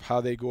terms of how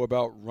they go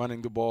about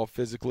running the ball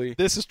physically.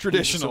 This is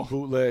traditional. Some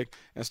bootleg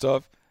and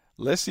stuff.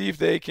 Let's see if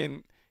they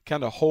can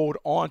kind of hold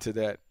on to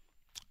that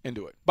and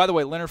do it. By the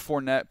way, Leonard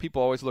Fournette,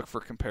 people always look for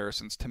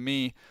comparisons. To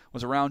me,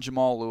 was around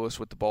Jamal Lewis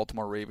with the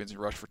Baltimore Ravens. He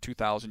rushed for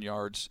 2,000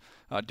 yards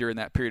during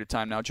that period of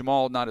time. Now,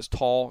 Jamal, not as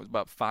tall, he's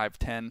about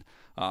 5'10",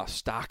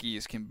 stocky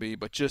as can be,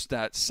 but just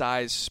that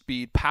size,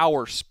 speed,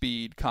 power,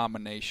 speed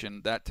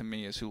combination, that to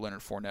me is who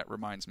Leonard Fournette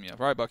reminds me of.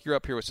 All right, Buck, you're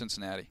up here with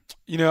Cincinnati.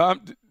 You know,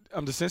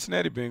 I'm the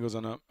Cincinnati Bengals,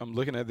 and I'm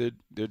looking at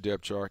their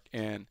depth chart,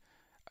 and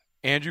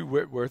Andrew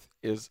Whitworth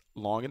is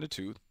long in the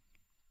tooth,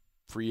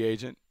 free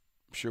agent.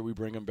 I'm sure we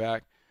bring him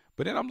back.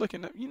 But then I'm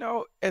looking at,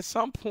 at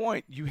some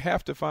point you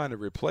have to find a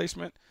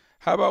replacement.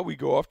 How about we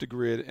go off the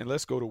grid and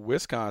let's go to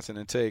Wisconsin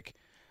and take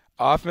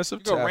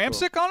offensive tackle. Go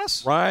Ramczyk on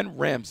us? Ryan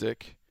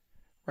Ramczyk,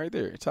 right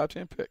there, top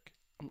 10 pick.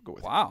 I'm going to go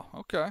with Wow,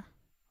 okay.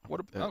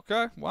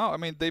 Okay, wow. I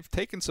mean, they've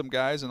taken some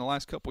guys in the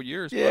last couple of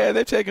years. Yeah,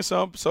 they've taken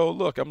some. So,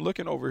 look, I'm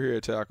looking over here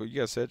at tackle. You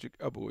got Cedric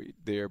Ogbuehi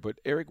there, but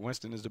Eric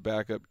Winston is the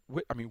backup.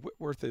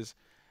 Whitworth is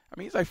 –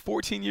 he's like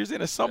 14 years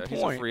in. At some point,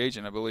 he's a free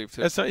agent, I believe,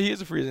 too. He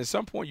is a free agent. At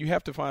some point, you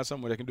have to find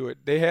someone that can do it.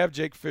 They have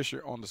Jake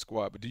Fisher on the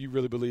squad, but do you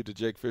really believe that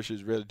Jake Fisher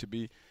is ready to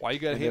be? Why you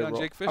got to hate on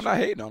Jake Fisher? I'm not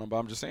hating on him, but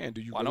I'm just saying,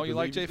 do you? I know you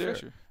like Jake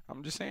Fisher.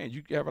 I'm just saying,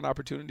 you have an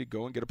opportunity to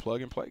go and get a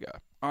plug-and-play guy.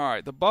 All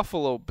right, the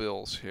Buffalo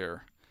Bills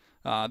here.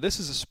 This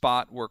is a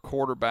spot where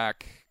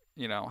quarterback,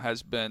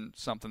 has been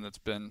something that's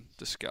been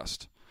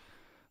discussed.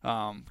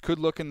 Could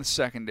look in the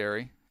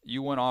secondary.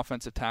 You went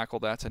offensive tackle.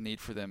 That's a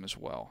need for them as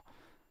well.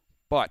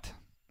 But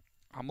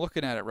I'm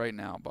looking at it right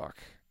now, Buck.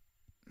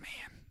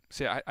 Man.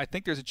 See, I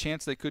think there's a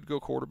chance they could go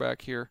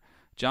quarterback here.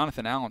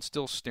 Jonathan Allen's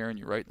still staring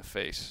you right in the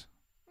face,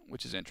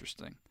 which is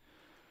interesting.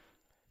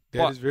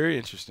 That is very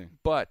interesting.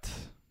 But.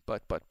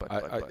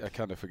 I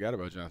kind of forgot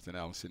about Jonathan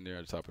Allen sitting there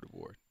at the top of the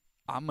board.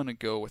 I'm going to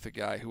go with a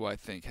guy who I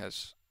think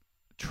has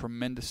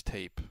tremendous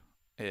tape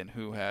and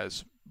who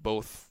has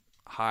both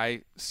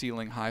high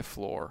ceiling, high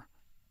floor.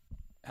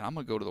 And I'm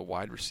going to go to the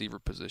wide receiver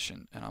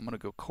position, and I'm going to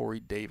go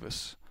Corey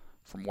Davis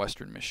from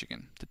Western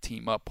Michigan to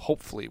team up,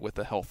 hopefully, with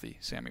a healthy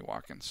Sammy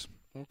Watkins.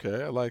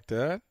 Okay, I like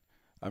that.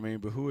 I mean,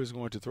 but who is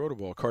going to throw the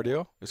ball?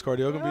 Cardale? Is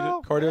Cardale going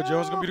to be Cardale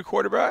Jones going to be the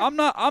quarterback? I'm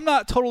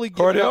not totally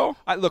giving Cardale?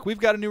 up. Look, we've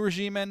got a new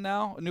regime in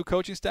now, a new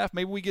coaching staff.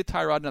 Maybe we get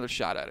Tyrod another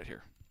shot at it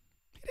here.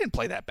 He didn't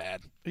play that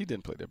bad. He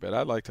didn't play that bad.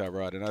 I like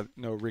Tyrod, and I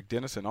know Rick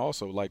Dennison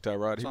also liked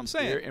Tyrod. That's He what I'm was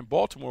saying. there in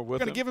Baltimore with We're him.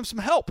 going to give him some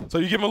help. So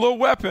you give him a little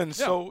weapon. Yeah.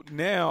 So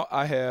now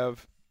I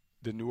have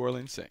the New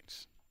Orleans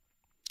Saints.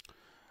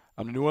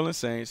 I'm the New Orleans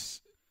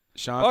Saints.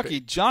 Bucky,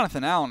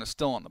 Jonathan Allen is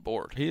still on the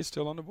board. He is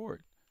still on the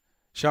board.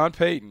 Sean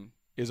Payton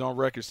is on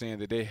record saying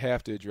that they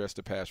have to address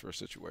the pass rush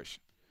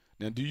situation.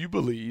 Now, do you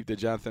believe that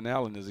Jonathan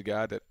Allen is a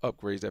guy that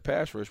upgrades that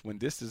pass rush when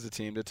this is a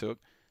team that took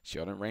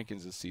Sheldon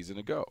Rankins a season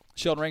ago?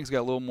 Sheldon Rankins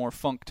got a little more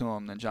funk to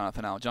him than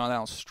Jonathan Allen. Jonathan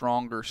Allen's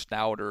stronger,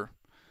 stouter.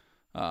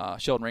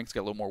 Sheldon Rankins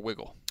got a little more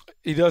wiggle.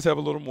 He does have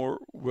a little more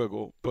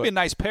wiggle. But be a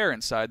nice pair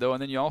inside, though.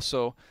 And then you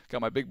also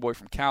got my big boy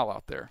from Cal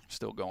out there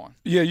still going.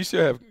 Yeah, you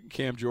still have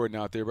Cam Jordan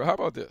out there. But how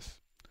about this?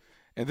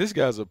 And this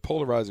guy's a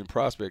polarizing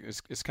prospect.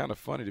 It's kind of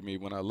funny to me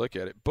when I look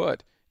at it.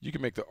 But you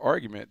can make the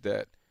argument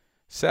that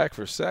sack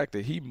for sack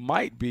that he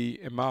might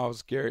be in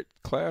Myles Garrett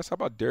class. How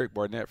about Derek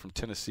Barnett from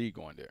Tennessee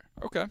going there?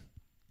 Okay.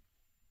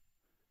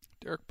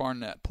 Derek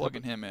Barnett,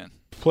 plugging him in.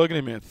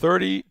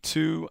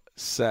 32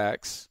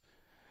 sacks,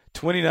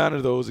 29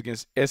 of those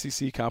against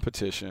SEC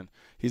competition.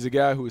 He's a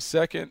guy who is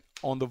second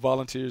on the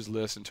Volunteers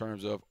list in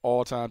terms of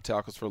all-time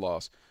tackles for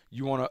loss.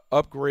 You want to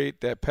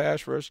upgrade that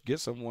pass rush, get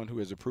someone who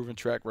has a proven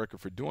track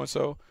record for doing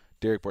so.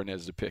 Derek Barnett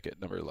is the pick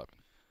at number 11.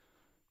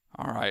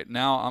 All right,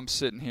 now I'm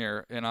sitting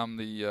here, and I'm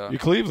the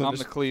Cleveland. I'm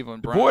the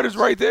Cleveland Browns. The board is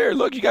right there.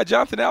 Look, you got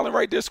Jonathan Allen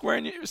right there,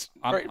 squaring you,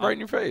 right in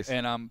your face.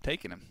 And I'm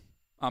taking him.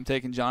 I'm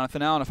taking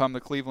Jonathan Allen if I'm the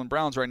Cleveland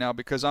Browns right now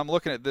because I'm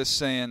looking at this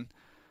saying,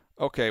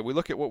 okay, we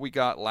look at what we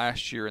got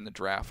last year in the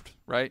draft,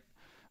 right?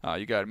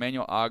 You got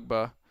Emmanuel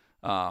Ogbah.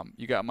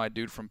 You got my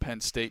dude from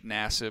Penn State,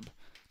 Nassib.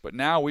 But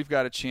now we've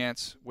got a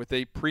chance with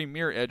a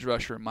premier edge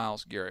rusher,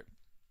 Myles Garrett.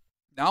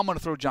 Now I'm going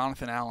to throw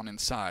Jonathan Allen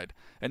inside.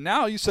 And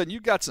now you said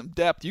you've got some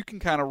depth. You can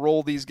kind of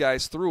roll these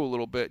guys through a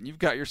little bit, and you've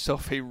got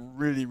yourself a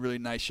really, really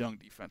nice young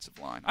defensive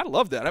line. I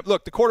love that.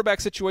 Look, the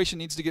quarterback situation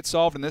needs to get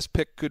solved, and this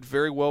pick could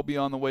very well be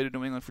on the way to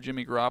New England for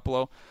Jimmy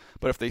Garoppolo.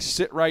 But if they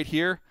sit right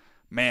here,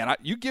 man,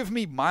 you give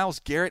me Myles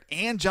Garrett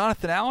and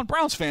Jonathan Allen,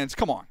 Browns fans,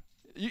 come on.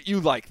 You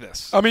like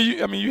this. I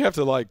mean, you have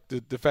to like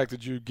the fact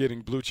that you're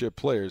getting blue chip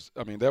players.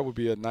 I mean, that would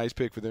be a nice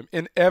pick for them.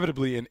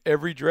 Inevitably, in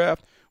every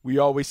draft, we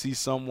always see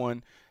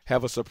someone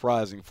have a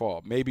surprising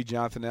fall. Maybe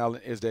Jonathan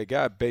Allen is that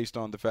guy based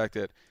on the fact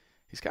that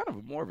he's kind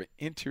of more of an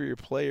interior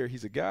player.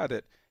 He's a guy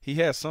that he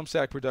has some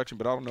sack production,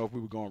 but I don't know if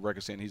we would go on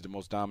record saying he's the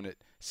most dominant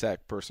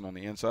sack person on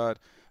the inside.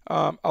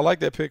 I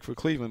like that pick for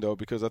Cleveland, though,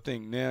 because I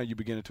think now you're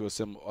beginning to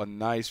assemble a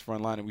nice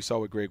front line, and we saw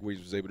what Greg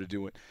Williams was able to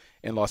do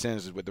in Los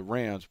Angeles with the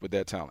Rams with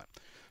that talent.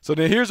 So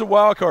then here's a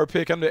wild card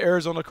pick. I'm the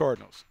Arizona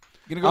Cardinals.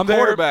 You're going to go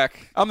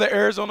quarterback. I'm the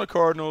Arizona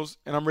Cardinals,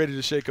 and I'm ready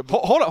to shake up.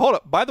 Hold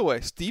up. By the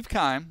way, Steve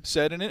Keim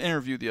said in an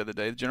interview the other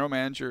day, the general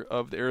manager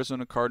of the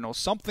Arizona Cardinals,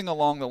 something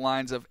along the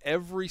lines of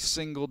every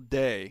single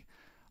day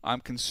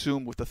I'm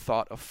consumed with the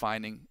thought of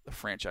finding a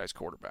franchise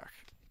quarterback.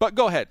 But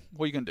go ahead.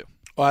 What are you going to do?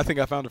 Oh, I think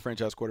I found a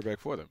franchise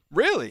quarterback for them.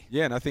 Really?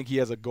 Yeah, and I think he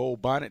has a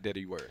gold bonnet that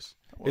he wears.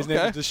 His Okay.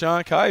 name is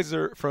Deshaun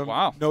Kaiser from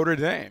Notre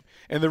Dame.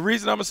 And the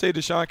reason I'm going to say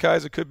Deshaun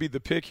Kaiser could be the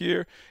pick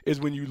here is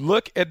when you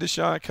look at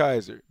Deshaun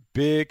Kaiser,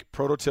 big,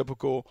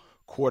 prototypical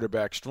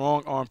quarterback,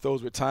 strong arm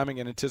throws with timing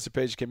and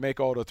anticipation, can make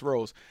all the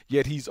throws,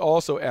 yet he's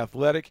also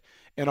athletic.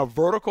 In a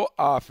vertical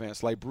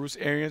offense like Bruce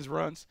Arians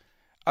runs,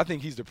 I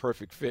think he's the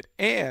perfect fit.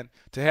 And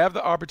to have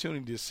the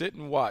opportunity to sit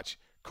and watch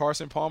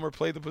Carson Palmer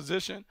play the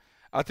position,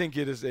 I think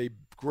it is a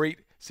great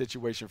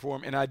situation for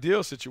him, an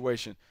ideal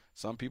situation.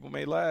 Some people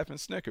may laugh and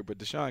snicker, but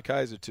Deshaun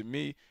Kaiser, to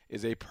me,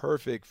 is a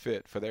perfect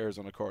fit for the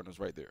Arizona Cardinals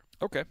right there.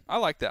 Okay. I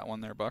like that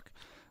one there, Buck.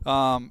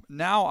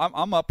 Now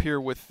I'm up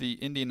here with the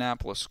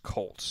Indianapolis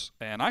Colts,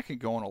 and I can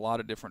go in a lot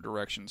of different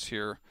directions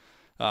here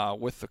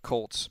with the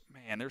Colts.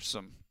 Man, there's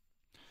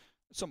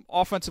some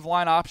offensive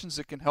line options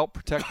that can help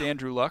protect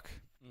Andrew Luck.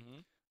 Mm-hmm.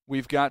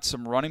 We've got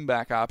some running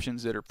back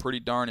options that are pretty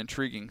darn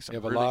intriguing. Some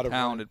really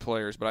talented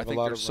players, but I think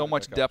there's so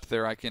much depth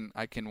there I can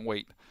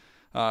wait.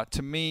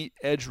 To me,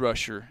 edge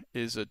rusher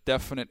is a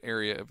definite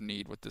area of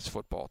need with this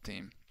football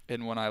team.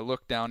 And when I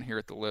look down here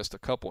at the list, a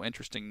couple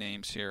interesting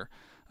names here.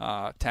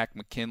 Tack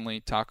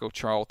McKinley, Taco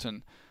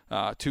Charlton,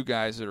 two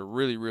guys that are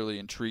really, really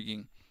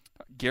intriguing.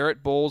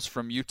 Garrett Bowles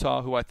from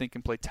Utah, who I think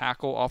can play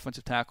tackle,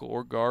 offensive tackle,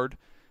 or guard,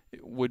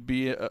 would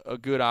be a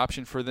good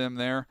option for them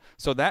there.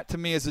 So that, to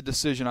me, is a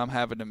decision I'm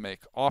having to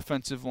make.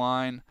 Offensive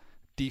line,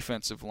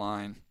 defensive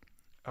line.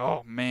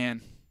 Oh,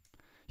 man.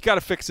 You got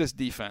to fix this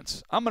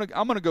defense. I'm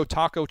gonna go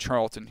Taco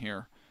Charlton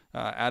here,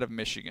 out of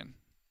Michigan,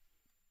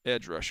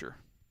 edge rusher.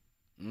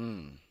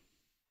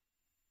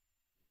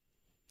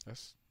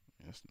 That's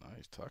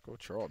nice, Taco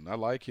Charlton. I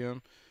like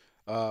him.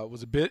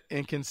 Was a bit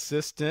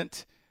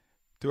inconsistent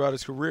throughout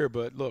his career,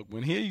 but look,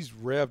 when he's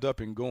revved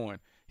up and going,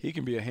 he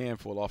can be a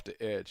handful off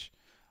the edge.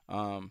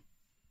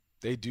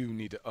 they do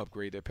need to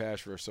upgrade their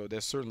pass rush. So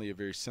that's certainly a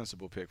very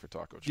sensible pick for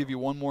Taco Charlton. Give you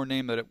one more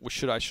name that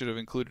I should have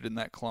included in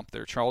that clump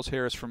there. Charles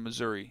Harris from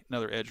Missouri,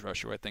 another edge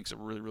rusher who I think is a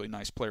really, really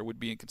nice player, would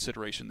be in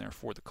consideration there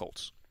for the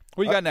Colts.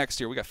 What do you got next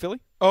here? We got Philly?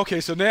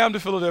 Okay, so now I'm the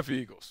Philadelphia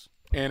Eagles.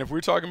 And if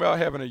we're talking about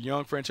having a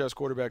young franchise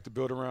quarterback to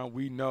build around,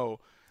 we know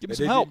that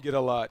they didn't get a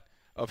lot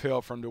of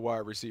help from the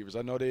wide receivers.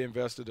 I know they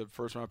invested a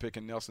first-round pick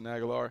in Nelson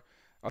Aguilar.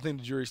 I think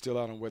the jury's still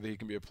out on whether he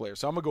can be a player.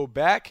 So I'm going to go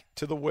back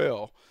to the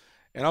well,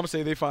 and I'm going to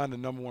say they find the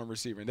number one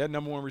receiver. And that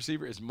number one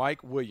receiver is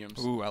Mike Williams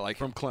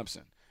from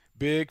Clemson.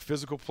 Big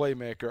physical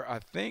playmaker. I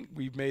think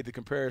we've made the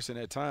comparison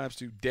at times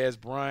to Dez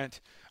Bryant.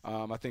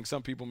 I think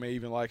some people may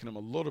even liken him a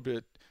little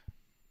bit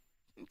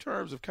in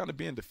terms of kind of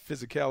being the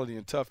physicality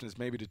and toughness,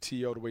 maybe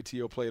the way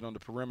T.O. played on the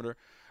perimeter.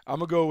 I'm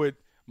going to go with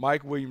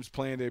Mike Williams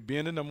playing there,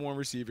 being the number one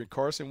receiver.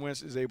 Carson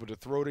Wentz is able to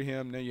throw to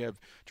him. Then you have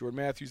Jordan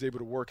Matthews able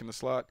to work in the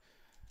slot.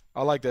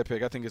 I like that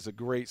pick. I think it's a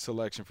great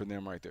selection for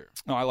them right there.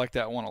 No, I like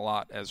that one a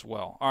lot as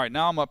well. All right,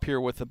 now I'm up here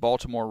with the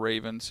Baltimore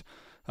Ravens,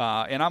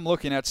 and I'm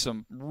looking at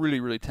some really,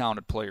 really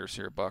talented players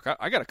here, Buck.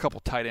 I got a couple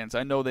tight ends.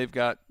 I know they've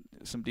got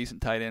some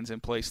decent tight ends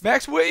in place.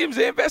 Max Williams,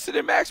 they invested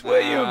in Max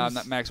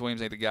Williams. Max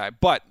Williams ain't the guy.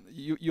 But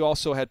you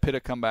also had Pitta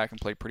come back and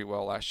play pretty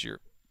well last year.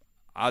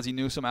 Ozzie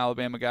Newsome,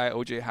 Alabama guy.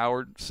 O.J.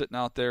 Howard sitting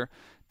out there.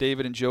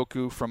 David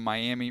Njoku from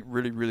Miami,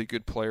 really, really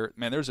good player.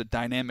 Man, there's a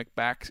dynamic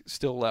back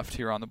still left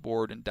here on the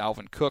board in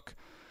Dalvin Cook.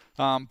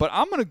 But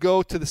I'm going to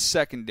go to the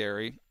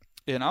secondary,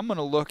 and I'm going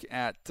to look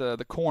at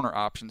the corner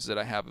options that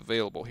I have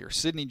available here.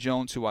 Sidney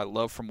Jones, who I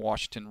love from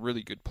Washington,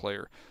 really good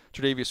player.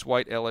 Tre'Davious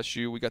White,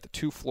 LSU. We got the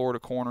two Florida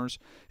corners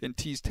in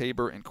Tease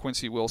Tabor and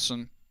Quincy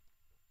Wilson.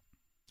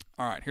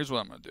 All right, here's what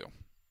I'm going to do.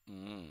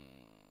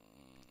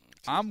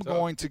 I'm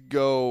going to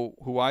go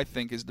who I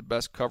think is the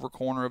best cover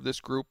corner of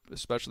this group,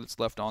 especially that's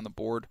left on the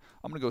board.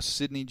 I'm going to go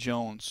Sidney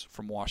Jones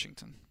from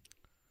Washington.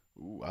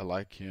 Ooh, I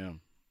like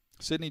him.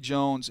 Sidney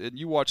Jones, and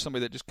you watch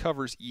somebody that just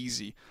covers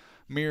easy,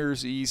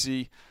 mirrors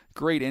easy,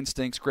 great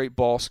instincts, great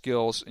ball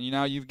skills. And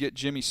now you get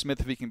Jimmy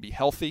Smith if he can be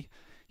healthy.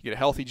 You get a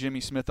healthy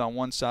Jimmy Smith on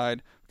one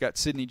side. We've got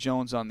Sidney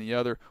Jones on the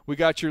other. We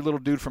got your little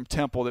dude from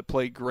Temple that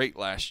played great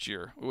last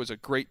year. It was a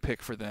great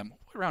pick for them.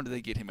 What round did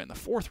they get him in? The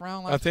fourth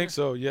round last year? I think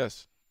so,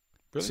 yes.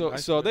 Really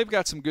so they've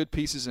got some good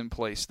pieces in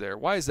place there.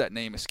 Why is that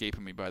name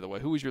escaping me, by the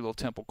way? Who was your little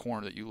Temple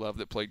corner that you loved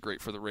that played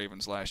great for the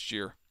Ravens last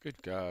year?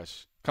 Good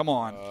gosh. Come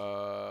on.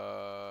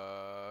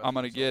 I'm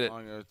going to get it.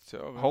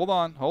 Hold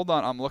on.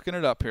 I'm looking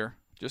it up here.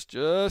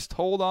 Just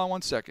hold on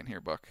 1 second here,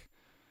 Buck.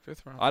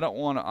 Fifth round. I don't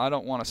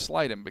want to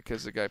slight him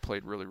because the guy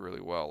played really, really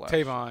well last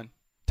year.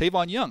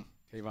 Tavon Young.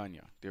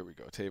 There we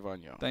go.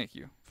 Tavon Young. Thank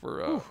you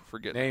for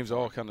getting names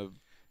all kind of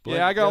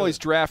Yeah, I got all these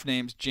draft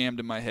names jammed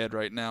in my head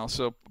right now,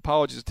 so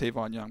apologies to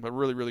Tavon Young, but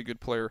really, really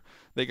good player.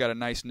 They got a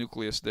nice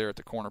nucleus there at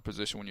the corner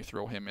position when you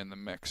throw him in the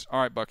mix.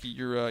 All right, Bucky,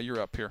 you're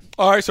up here.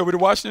 All right, so with the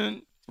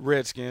Washington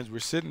Redskins, we're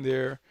sitting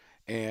there,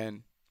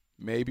 and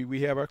maybe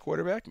we have our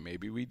quarterback,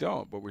 maybe we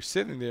don't, but we're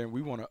sitting there and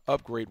we want to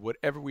upgrade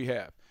whatever we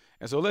have.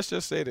 And so let's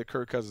just say that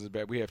Kirk Cousins is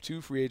back. We have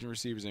two free agent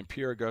receivers in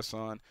Pierre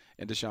Garçon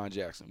and Deshaun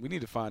Jackson. We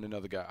need to find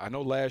another guy. I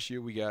know last year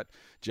we got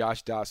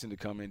Josh Dotson to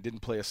come in, didn't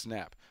play a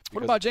snap.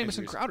 What about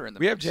Jamison Crowder in the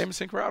mix? We have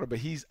Jamison Crowder, but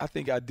he's, I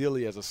think,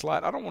 ideally as a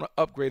slot. I don't want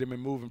to upgrade him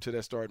and move him to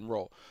that starting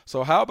role.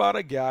 So how about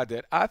a guy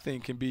that I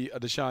think can be a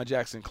Deshaun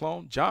Jackson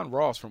clone? John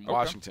Ross from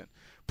Washington.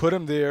 Put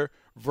him there,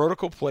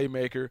 vertical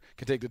playmaker,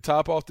 can take the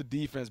top off the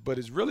defense, but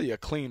is really a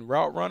clean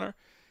route runner.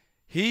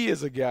 He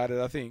is a guy that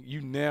I think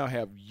you now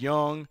have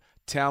young,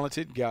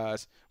 talented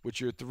guys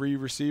with your three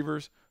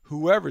receivers.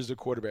 Whoever's the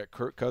quarterback,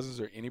 Kirk Cousins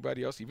or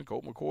anybody else, even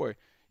Colt McCoy,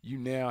 you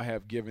now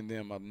have given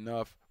them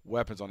enough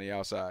weapons on the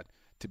outside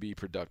to be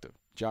productive.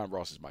 John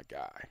Ross is my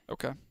guy.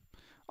 Okay.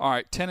 All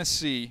right,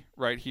 Tennessee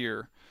right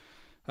here.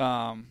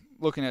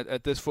 Looking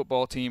at this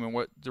football team and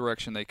what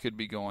direction they could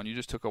be going, you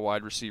just took a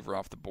wide receiver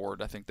off the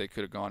board. I think they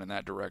could have gone in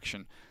that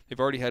direction. They've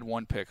already had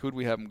one pick. Who do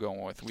we have them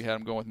going with? We had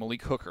them going with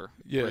Malik Hooker.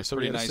 Yeah,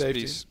 pretty nice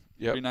piece.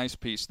 Yep. Pretty nice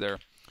piece there.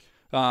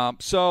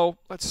 So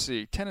let's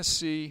see.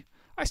 Tennessee,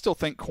 I still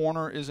think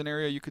corner is an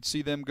area you could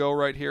see them go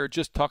right here.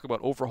 Just talk about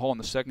overhaul in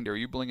the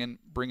secondary. You bring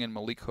in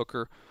Malik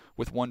Hooker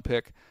with one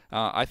pick.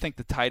 I think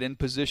the tight end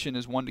position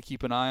is one to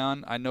keep an eye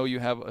on. I know you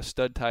have a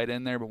stud tight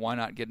end there, but why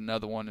not get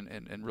another one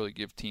and really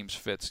give teams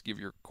fits, give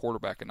your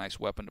quarterback a nice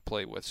weapon to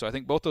play with. So I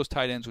think both those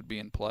tight ends would be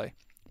in play.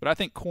 But I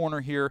think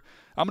corner here,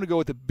 I'm going to go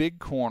with the big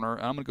corner,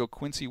 and I'm going to go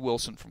Quincy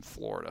Wilson from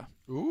Florida.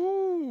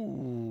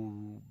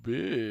 Ooh,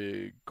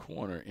 big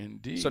corner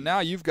indeed. So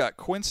now you've got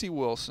Quincy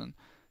Wilson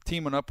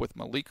teaming up with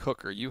Malik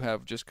Hooker. You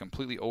have just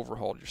completely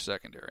overhauled your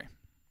secondary.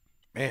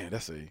 Man,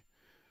 that's a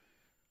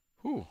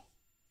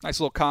nice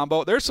little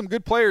combo. There's some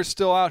good players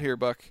still out here,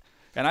 Buck.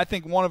 And I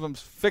think one of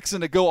them's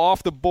fixing to go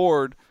off the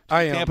board to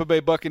the Tampa Bay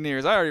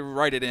Buccaneers. I already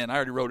wrote it in.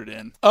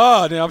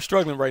 Now I'm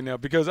struggling right now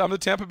because I'm the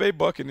Tampa Bay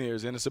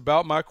Buccaneers, and it's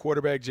about my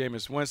quarterback,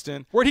 Jameis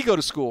Winston. Where'd he go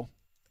to school?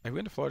 He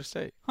went to Florida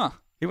State. Huh.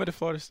 He went to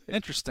Florida State.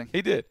 Interesting.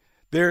 He did.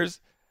 There's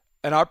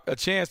a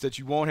chance that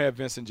you won't have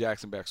Vincent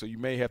Jackson back. So you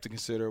may have to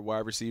consider a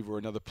wide receiver or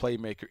another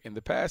playmaker in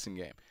the passing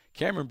game.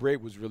 Cameron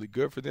Brate was really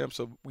good for them,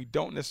 so we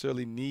don't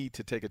necessarily need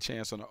to take a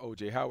chance on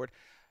O.J. Howard.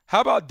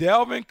 How about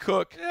Dalvin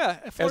Cook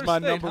as my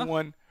number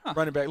one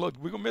running back? Look,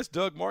 we're going to miss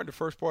Doug Martin the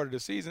first part of the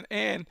season,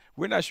 and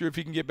we're not sure if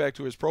he can get back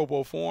to his Pro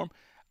Bowl form.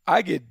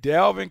 I get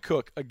Dalvin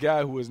Cook, a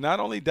guy who is not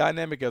only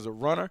dynamic as a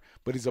runner,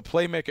 but he's a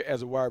playmaker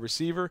as a wide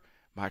receiver.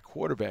 My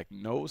quarterback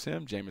knows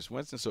him, Jameis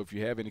Winston, so if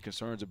you have any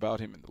concerns about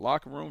him in the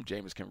locker room,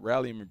 Jameis can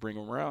rally him and bring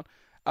him around.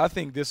 I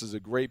think this is a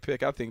great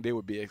pick. I think they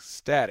would be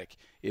ecstatic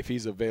if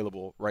he's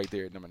available right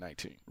there at number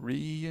 19.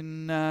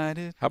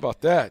 Reunited. How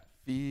about that?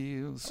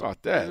 Feels How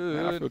about that? good.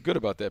 Man, I feel good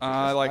about that pick.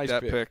 I like nice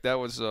that pick. That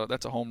was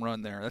that's a home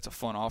run there. That's a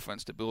fun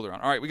offense to build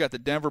around. All right, we got the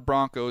Denver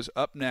Broncos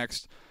up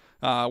next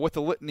with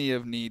a litany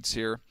of needs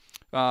here.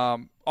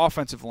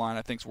 Offensive line,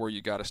 I think, is where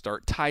you got to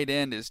start. Tight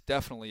end is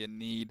definitely a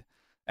need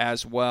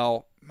as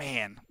well.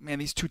 Man,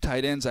 these two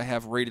tight ends I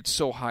have rated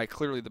so high.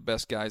 Clearly the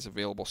best guys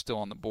available still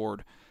on the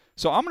board.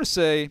 So I'm going to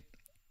say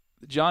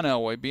John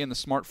Elway, being the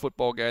smart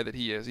football guy that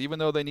he is, even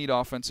though they need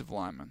offensive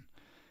linemen,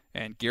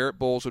 and Garrett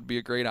Bowles would be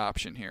a great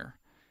option here,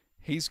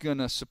 he's going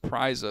to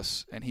surprise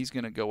us, and he's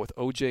going to go with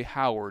O.J.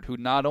 Howard, who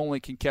not only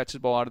can catch the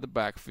ball out of the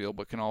backfield,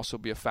 but can also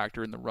be a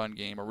factor in the run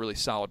game, a really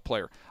solid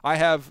player. I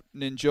have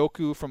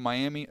Njoku from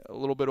Miami a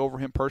little bit over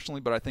him personally,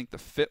 but I think the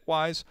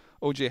fit-wise,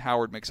 O.J.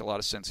 Howard makes a lot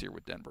of sense here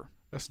with Denver.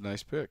 That's a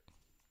nice pick.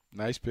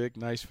 Nice pick,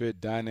 nice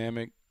fit,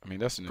 dynamic. I mean,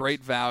 that's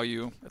great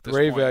value at this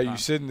great point value.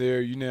 Sitting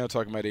there, you now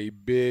talking about a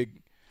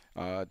big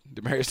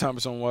Demaryius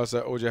Thomas on one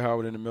side, O.J.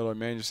 Howard in the middle,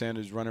 Emmanuel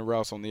Sanders running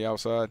routes on the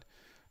outside.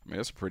 I mean,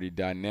 that's a pretty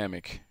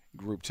dynamic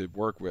group to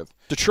work with.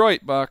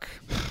 Detroit, Buck.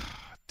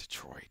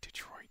 Detroit.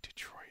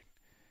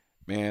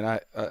 Man,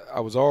 I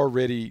was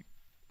already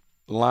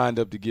lined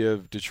up to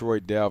give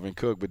Detroit Dalvin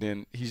Cook, but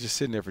then he's just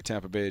sitting there for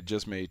Tampa Bay. It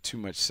just made too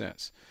much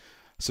sense.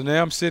 So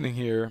now I'm sitting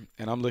here,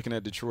 and I'm looking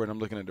at Detroit, I'm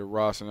looking at the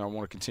roster, and I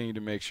want to continue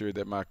to make sure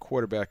that my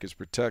quarterback is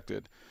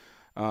protected.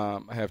 I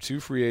have two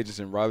free agents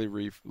in Riley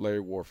Reif, Larry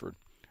Warford.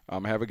 I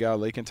have a guy,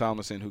 Laken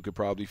Tomlinson, who could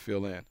probably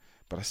fill in.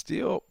 But I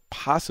still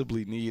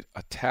possibly need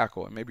a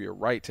tackle and maybe a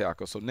right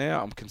tackle. So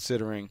now I'm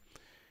considering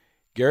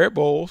Garrett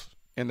Bowles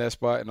in that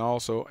spot, and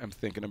also I'm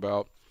thinking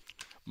about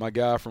my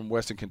guy from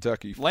Western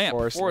Kentucky,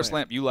 Forrest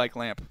Lamp. You like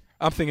Lamp.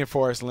 I'm thinking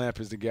Forrest Lamp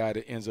is the guy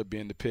that ends up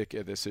being the pick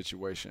at this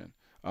situation.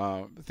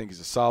 I think he's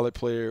a solid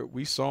player.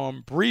 We saw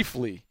him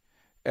briefly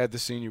at the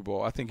Senior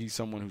Bowl. I think he's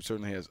someone who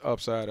certainly has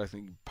upside. I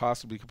think he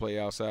possibly could play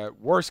outside.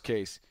 Worst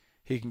case,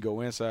 he can go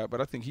inside.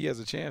 But I think he has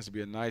a chance to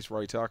be a nice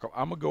right tackle.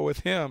 I'm going to go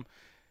with him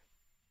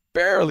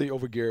barely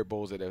over Garrett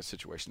Bowles at that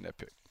situation, that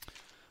pick.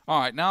 All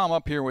right, now I'm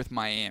up here with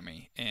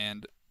Miami.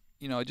 And,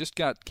 I just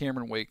got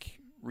Cameron Wake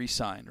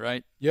re-signed,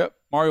 right? Yep.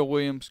 Mario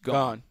Williams,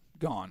 gone.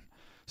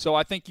 So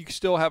I think you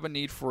still have a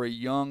need for a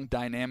young,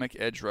 dynamic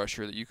edge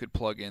rusher that you could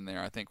plug in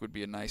there. I think would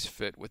be a nice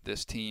fit with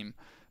this team.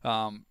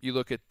 You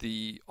look at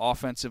the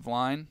offensive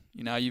line.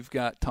 You've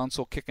got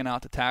Tunsil kicking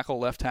out to tackle,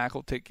 left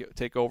tackle,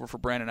 take over for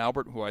Brandon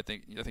Albert, who I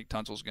think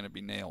Tunsil's going to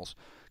be nails.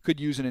 Could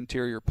use an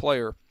interior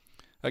player.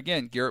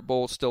 Again, Garrett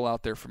Bowles still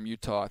out there from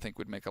Utah. I think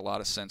would make a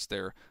lot of sense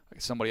there.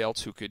 Somebody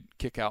else who could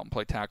kick out and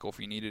play tackle if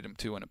you needed him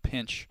to in a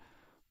pinch.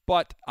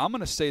 But I'm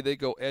going to say they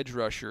go edge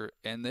rusher,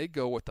 and they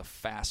go with the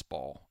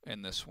fastball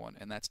in this one,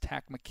 and that's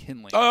Takk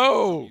McKinley from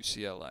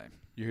UCLA.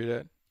 You hear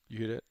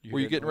that? Were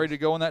you getting ready to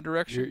go in that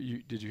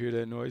direction? Did you hear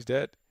that noise?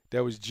 That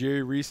was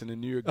Jerry Reese in the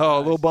New York Giants. Oh,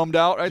 a little bummed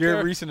out right Jerry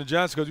there? Reese and the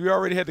Giants, because we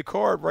already had the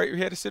card right. We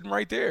had it sitting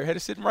right there. Had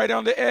it sitting right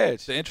on the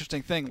edge. The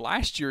interesting thing,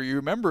 last year, you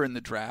remember in the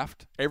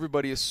draft,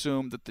 everybody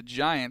assumed that the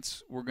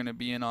Giants were going to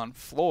be in on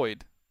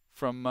Floyd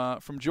from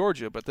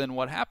Georgia, but then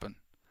what happened?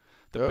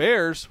 The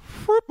Bears,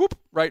 whoop,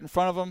 right in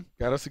front of them.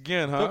 Got us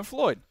again, huh? Took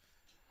Floyd.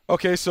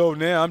 Okay, so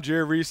now I'm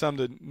Jerry Reese. I'm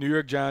the New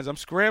York Giants. I'm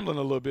scrambling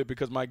a little bit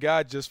because my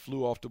guy just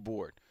flew off the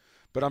board.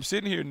 But I'm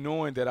sitting here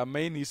knowing that I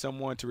may need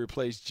someone to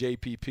replace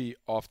JPP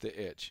off the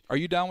edge. Are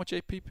you down with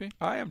JPP?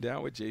 I am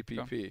down with JPP.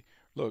 Okay.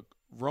 Look,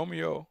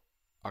 Romeo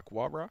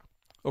Okwara,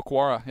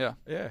 yeah.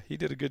 Yeah, he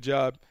did a good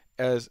job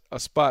as a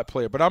spot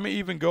player. But I'm going to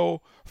even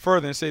go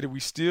further and say that we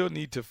still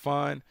need to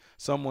find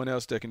someone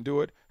else that can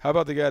do it. How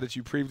about the guy that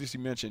you previously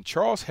mentioned,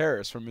 Charles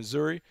Harris from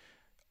Missouri,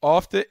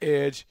 off the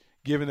edge,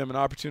 giving them an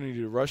opportunity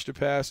to rush the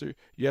passer.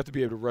 You have to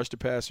be able to rush the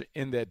passer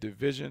in that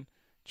division.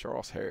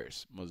 Charles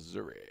Harris,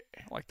 Missouri.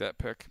 I like that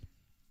pick.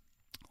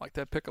 I like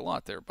that pick a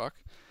lot there, Buck.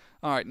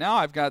 All right, now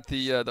I've got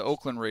the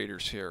Oakland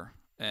Raiders here.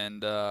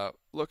 And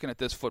looking at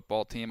this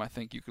football team, I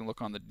think you can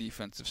look on the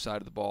defensive side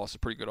of the ball. It's a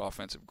pretty good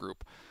offensive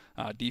group.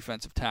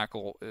 Defensive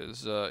tackle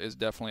is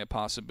definitely a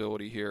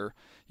possibility here.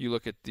 You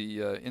look at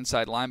the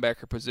inside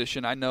linebacker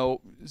position. I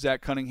know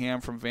Zach Cunningham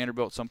from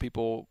Vanderbilt, some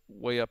people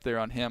way up there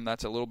on him.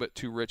 That's a little bit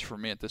too rich for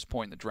me at this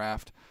point in the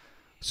draft.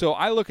 So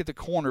I look at the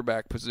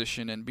cornerback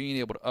position and being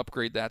able to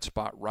upgrade that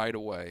spot right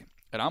away.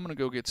 And I'm going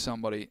to go get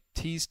somebody,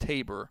 Teez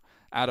Tabor,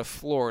 out of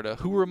Florida,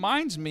 who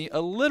reminds me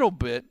a little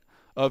bit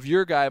of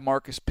your guy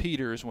Marcus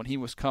Peters when he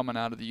was coming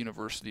out of the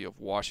University of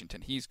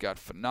Washington. He's got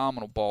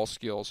phenomenal ball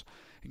skills.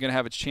 You're going to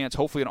have a chance,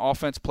 hopefully, an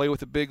offense play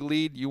with a big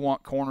lead. You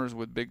want corners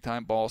with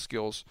big-time ball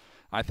skills.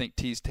 I think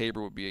Teez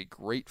Tabor would be a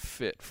great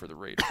fit for the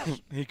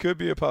Raiders. He could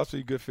be a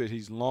possibly good fit.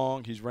 He's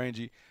long. He's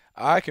rangy.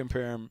 I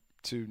compare him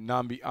to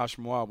Nnamdi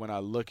Asomugha when I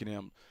look at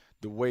him,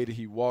 the way that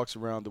he walks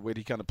around, the way that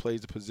he kind of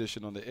plays the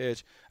position on the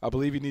edge. I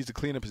believe he needs to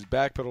clean up his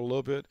back pedal a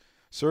little bit.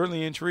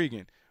 Certainly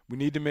intriguing. We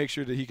need to make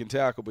sure that he can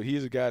tackle, but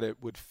he's a guy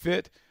that would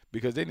fit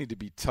because they need to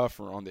be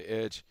tougher on the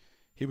edge.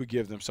 He would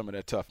give them some of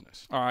that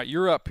toughness. All right,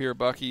 you're up here,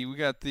 Bucky. We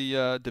got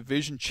the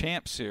division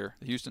champs here,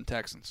 the Houston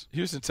Texans.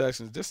 Houston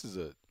Texans, this is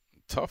a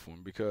tough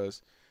one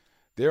because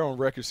they're on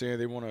record saying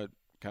they want to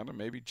kind of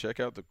maybe check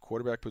out the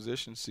quarterback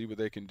position, see what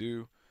they can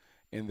do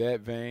in that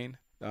vein.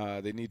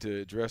 They need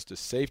to address the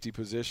safety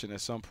position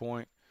at some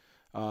point.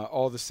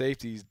 All the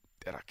safeties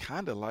that I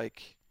kind of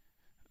like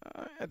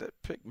at that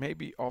pick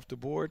maybe off the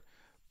board.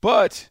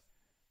 But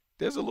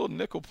there's a little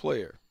nickel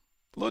player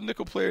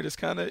that's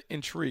kind of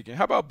intriguing.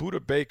 How about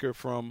Budda Baker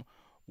from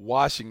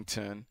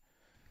Washington?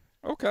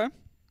 Okay.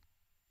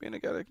 Being a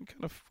guy that can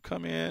kind of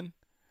come in,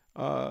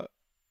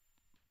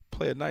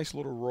 play a nice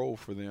little role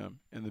for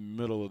them in the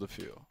middle of the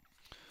field.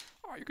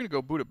 Oh, you're going to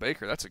go Budda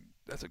Baker. That's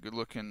a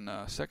good-looking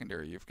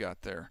secondary you've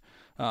got there.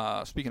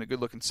 Speaking of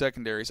good-looking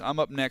secondaries, I'm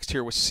up next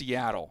here with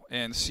Seattle.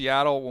 And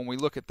Seattle, when we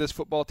look at this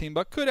football team,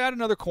 Buck could add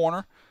another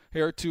corner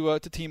here to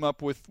team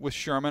up with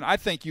Sherman. I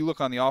think you look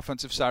on the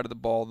offensive side of the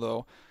ball,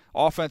 though.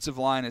 Offensive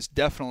line is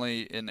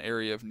definitely an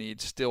area of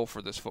need still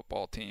for this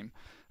football team.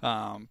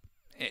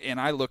 And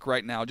I look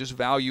right now, just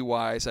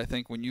value-wise, I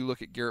think when you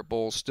look at Garrett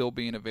Bowles still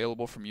being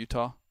available from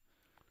Utah,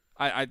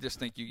 I just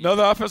think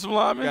another offensive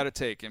lineman. You got to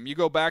take him. You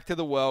go back to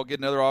the well, get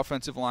another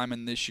offensive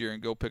lineman this year,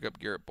 and go pick up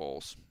Garrett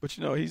Bowles. But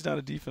he's not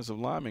a defensive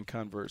lineman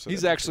convert. So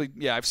he's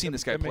actually, I've seen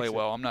this guy play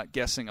well. I'm not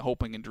guessing,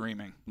 hoping, and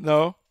dreaming.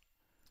 No. All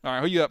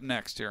right, who you up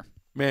next here?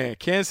 Man,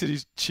 Kansas City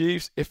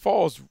Chiefs. It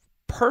falls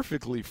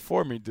perfectly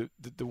for me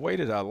the way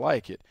that I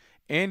like it.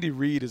 Andy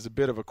Reid is a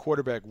bit of a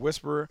quarterback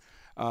whisperer.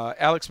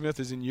 Alex Smith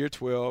is in year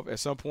 12. At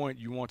some point,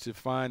 you want to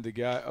find the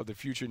guy of the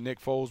future.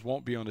 Nick Foles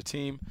won't be on the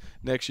team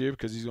next year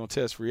because he's going to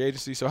test free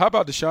agency. So how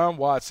about Deshaun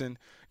Watson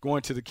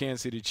going to the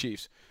Kansas City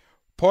Chiefs?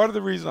 Part of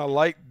the reason I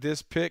like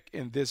this pick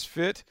and this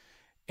fit,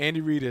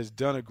 Andy Reid has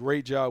done a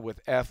great job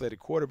with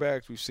athletic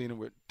quarterbacks. We've seen him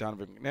with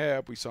Donovan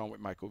McNabb. We saw him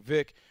with Michael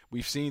Vick.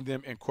 We've seen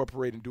them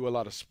incorporate and do a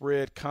lot of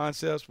spread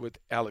concepts with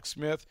Alex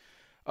Smith.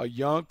 A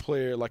young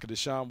player like a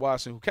Deshaun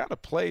Watson who kind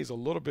of plays a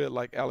little bit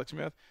like Alex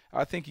Smith,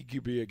 I think he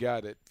could be a guy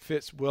that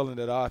fits well in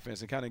that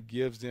offense and kind of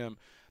gives them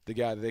the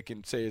guy that they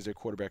can say is their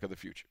quarterback of the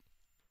future.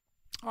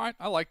 All right,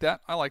 I like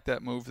that. I like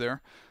that move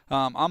there.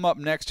 I'm up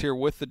next here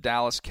with the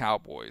Dallas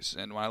Cowboys.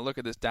 And when I look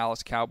at this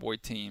Dallas Cowboy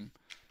team,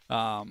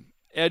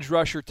 edge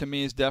rusher to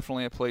me is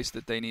definitely a place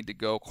that they need to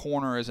go.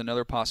 Corner is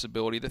another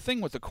possibility. The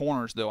thing with the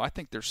corners, though, I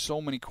think there's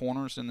so many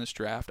corners in this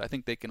draft. I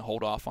think they can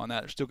hold off on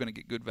that. They're still going to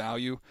get good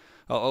value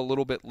a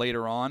little bit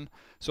later on.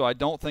 So I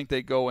don't think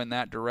they go in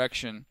that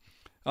direction.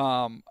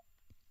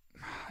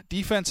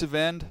 Defensive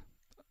end,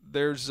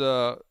 there's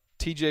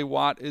T.J.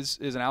 Watt is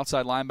an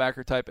outside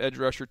linebacker type, edge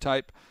rusher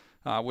type.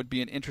 Would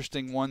be an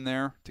interesting one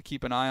there to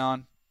keep an eye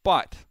on.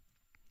 But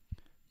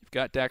you've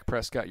got Dak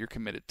Prescott you're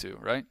committed to,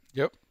 right?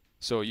 Yep.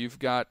 So you've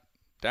got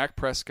Dak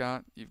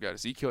Prescott, you've got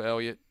Ezekiel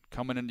Elliott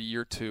coming into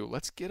year 2.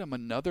 Let's get them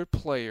another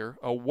player,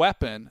 a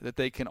weapon that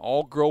they can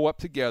all grow up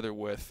together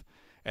with,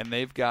 and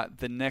they've got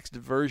the next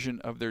version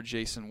of their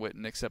Jason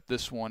Witten, except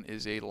this one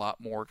is a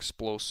lot more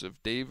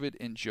explosive. David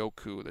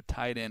Njoku, the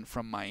tight end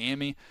from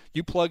Miami.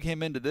 You plug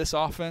him into this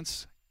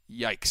offense,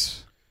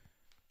 yikes.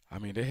 I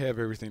mean, they have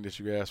everything that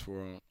you ask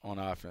for on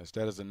offense.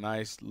 That is a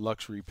nice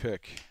luxury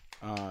pick.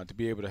 To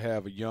be able to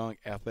have a young,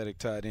 athletic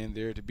tight end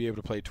there, to be able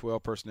to play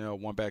 12 personnel,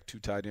 1 back, 2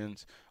 tight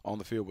ends on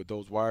the field with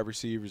those wide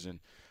receivers, and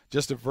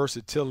just the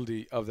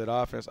versatility of that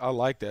offense. I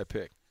like that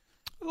pick.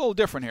 A little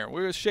different here.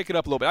 We're going to shake it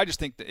up a little bit. I just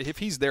think that if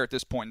he's there at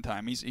this point in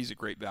time, he's a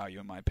great value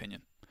in my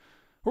opinion.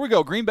 Where we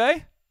go, Green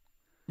Bay?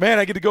 Man,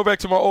 I get to go back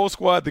to my old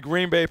squad, the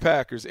Green Bay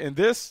Packers, and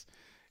this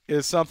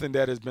is something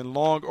that has been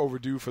long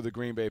overdue for the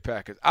Green Bay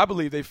Packers. I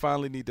believe they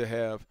finally need to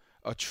have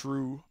a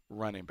true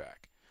running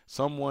back.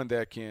 Someone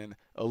that can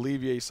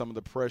alleviate some of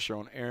the pressure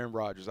on Aaron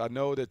Rodgers. I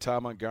know that Ty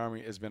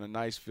Montgomery has been a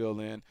nice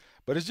fill-in,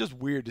 but it's just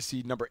weird to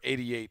see number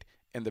 88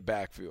 in the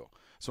backfield.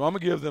 So I'm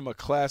going to give them a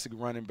classic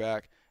running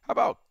back. How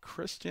about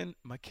Christian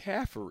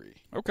McCaffrey?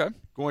 Okay.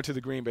 Going to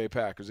the Green Bay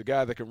Packers, a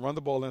guy that can run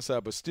the ball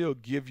inside but still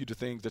give you the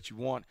things that you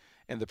want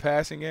in the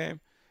passing game.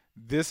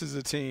 This is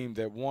a team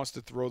that wants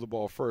to throw the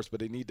ball first, but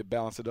they need to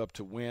balance it up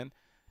to win.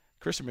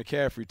 Christian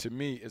McCaffrey, to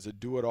me, is a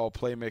do-it-all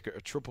playmaker, a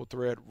triple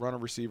threat, runner,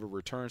 receiver,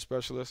 return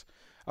specialist.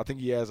 I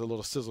think he adds a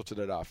little sizzle to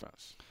that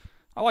offense.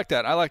 I like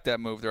that. I like that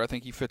move there. I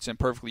think he fits in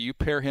perfectly. You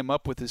pair him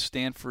up with his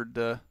Stanford,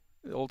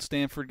 old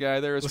Stanford guy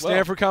there as well. The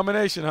Stanford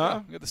combination,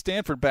 huh? Yeah, got the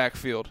Stanford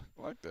backfield.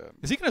 I like that.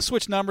 Is he going to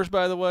switch numbers,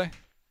 by the way?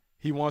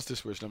 He wants to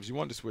switch numbers. He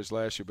wanted to switch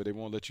last year, but they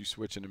won't let you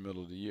switch in the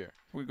middle of the year.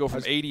 We go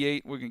from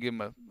 88. We can give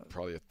him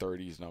probably a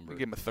 30s number. We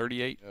give him a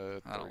 38.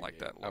 I don't like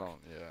that. I don't.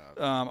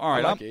 Yeah. All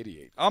right. I like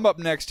 88. I'm up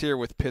next here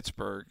with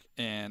Pittsburgh,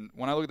 and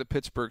when I look at the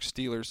Pittsburgh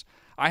Steelers,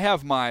 I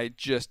have my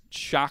just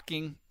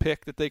shocking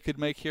pick that they could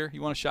make here.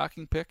 You want a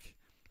shocking pick?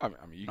 I mean,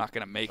 I'm not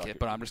going to make it,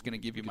 but I'm just going to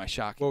give you my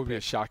shocking. What would be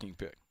pick. a shocking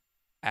pick?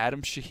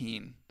 Adam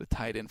Shaheen, the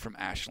tight end from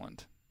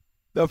Ashland.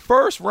 The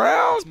first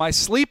round? It's my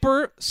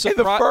sleeper. In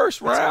the first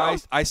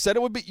round? I said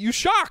it would be. You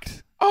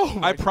shocked. Oh,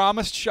 my I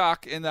promised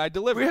shock, and I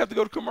delivered. We have to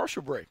go to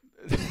commercial break.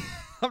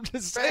 I'm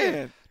just saying.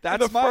 Man,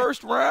 That's the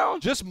first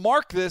round? Just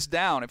mark this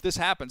down. If this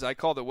happens, I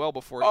called it well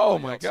before. Oh,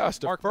 my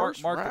gosh. Mark round?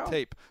 the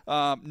tape.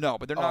 No,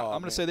 but they're not.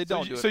 I'm going to say they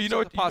don't do it. So you know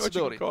what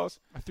possibility. You know what you cost?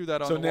 I threw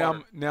that on so the now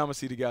water. I'm going to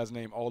see the guy's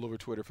name all over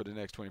Twitter for the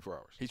next 24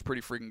 hours. He's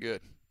pretty freaking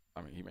good.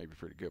 I mean, he may be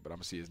pretty good, but I'm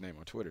going to see his name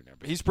on Twitter now.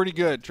 He's pretty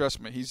good.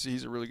 Trust me.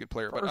 He's a really good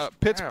player. But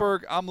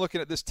Pittsburgh, I'm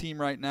looking at this team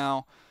right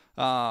now.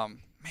 Man,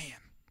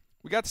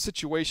 we got the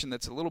situation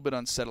that's a little bit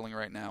unsettling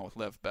right now with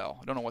Lev Bell.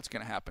 I don't know what's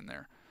going to happen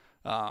there.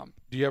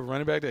 Do you have a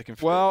running back that can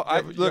fit? Well,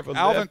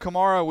 Alvin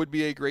Kamara would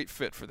be a great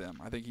fit for them.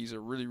 I think he's a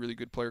really, really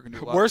good player. Can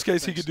do a lot Worst of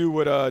case, things. he could do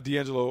what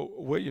D'Angelo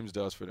Williams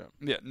does for them.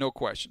 Yeah, no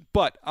question.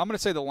 But I'm going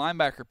to say the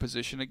linebacker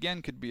position,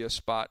 again, could be a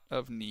spot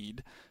of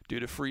need due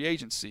to free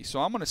agency.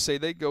 So I'm going to say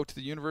they go to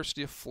the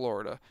University of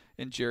Florida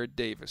and Jared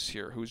Davis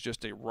here, who's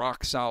just a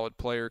rock-solid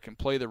player, can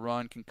play the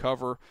run, can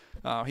cover.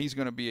 He's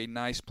going to be a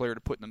nice player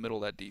to put in the middle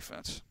of that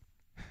defense.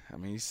 I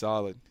mean, he's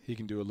solid. He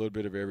can do a little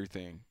bit of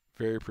everything.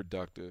 Very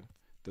productive.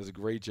 Does a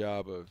great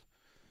job of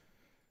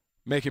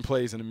making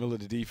plays in the middle of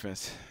the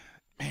defense.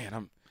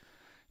 Man,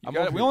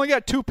 we only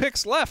got 2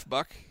 picks left,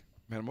 Buck.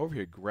 Man, I'm over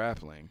here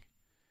grappling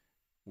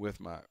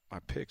with my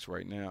picks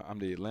right now. I'm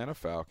the Atlanta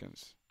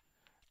Falcons.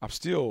 I'm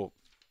still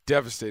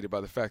devastated by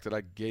the fact that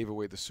I gave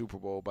away the Super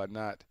Bowl by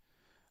not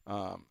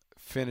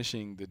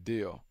finishing the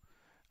deal.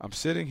 I'm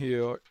sitting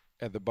here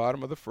at the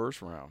bottom of the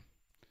first round.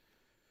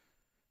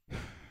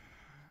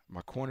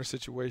 My corner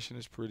situation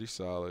is pretty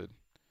solid.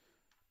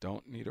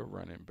 Don't need a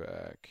running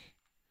back.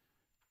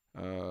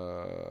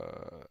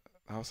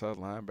 Outside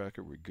linebacker,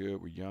 we're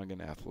good. We're young and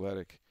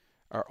athletic.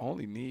 Our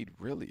only need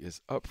really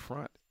is up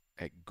front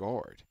at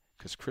guard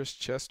because Chris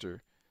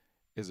Chester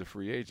is a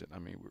free agent. I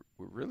mean,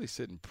 we're really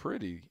sitting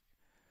pretty.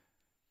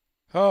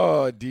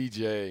 Oh,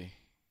 DJ.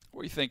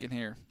 What are you thinking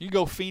here? You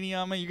go Feeney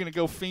on me? You going to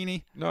go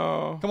Feeney?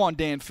 No. Come on,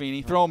 Dan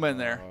Feeney. Throw him in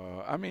there.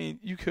 I mean,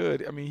 you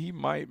could. I mean, he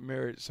might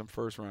merit some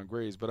first-round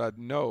grades, but I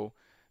know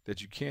that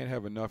you can't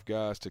have enough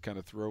guys to kind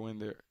of throw in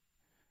there.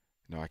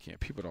 No, I can't.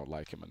 People don't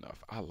like him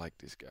enough. I like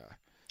this guy.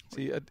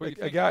 See, a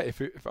guy.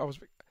 If I was,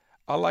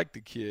 I like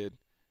the kid,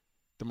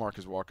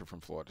 DeMarcus Walker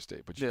from Florida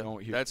State, but you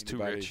don't hear that's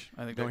anybody. Too rich.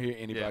 I think don't hear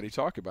anybody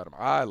talk about him.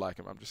 I like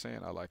him. I'm just saying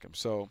I like him.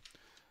 So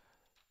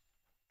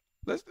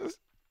let's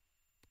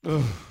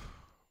we're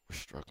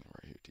struggling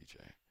right here, DJ.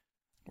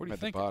 What do you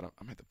think?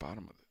 I'm at the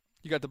bottom of it.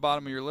 You got the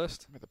bottom of your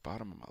list? I'm at the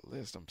bottom of my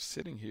list. I'm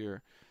sitting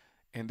here,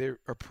 and they're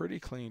a pretty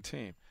clean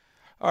team.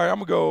 All right,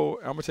 I'm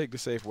gonna take the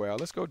safe way out.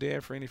 Let's go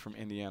Dan Feeney from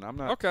Indiana. I'm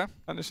not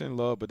in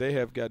love, but they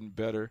have gotten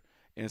better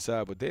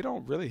inside, but they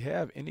don't really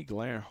have any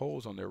glaring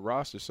holes on their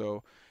roster,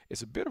 so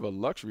it's a bit of a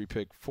luxury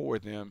pick for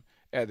them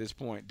at this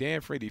point.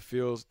 Dan Feeney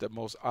fills the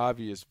most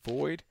obvious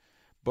void,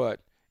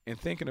 but in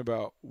thinking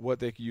about what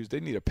they could use, they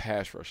need a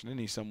pass rush, and they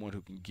need someone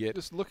who can get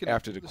just looking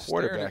after the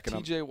quarterback. And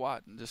T.J.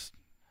 Watt and just.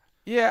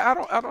 Yeah,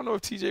 I don't know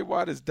if T.J.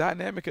 Watt is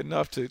dynamic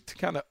enough to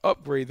kind of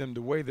upgrade them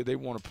the way that they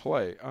want to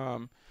play.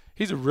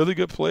 He's a really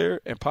good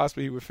player, and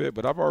possibly he would fit,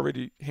 but I've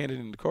already handed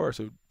in the card,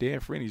 so Dan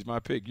Feeney's my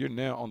pick. You're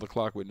now on the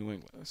clock with New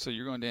England. So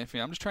you're going Dan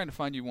Feeney. I'm just trying to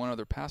find you one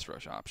other pass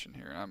rush option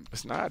here.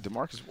 It's not.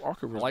 DeMarcus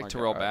Walker was I like my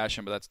Terrell guy.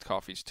 Basham, but that's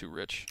coffee's too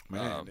rich.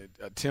 Man,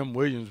 Tim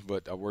Williams,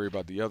 but I worry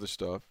about the other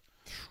stuff.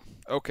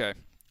 Okay,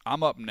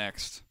 I'm up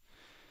next.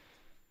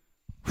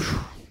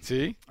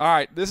 See? All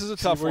right, this is a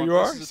tough one. You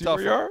are? This is a See tough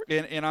where you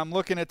one. are? And I'm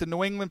looking at the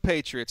New England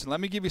Patriots, and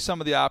let me give you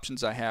some of the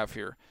options I have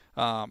here.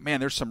 Man,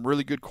 there's some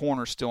really good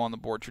corners still on the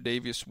board.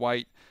 Tre'Davious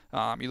White.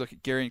 You look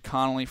at Gary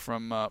Connolly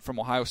from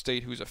Ohio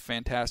State, who's a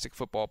fantastic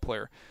football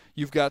player.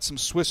 You've got some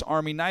Swiss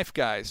Army knife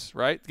guys,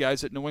 right?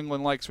 Guys that New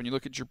England likes. When you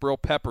look at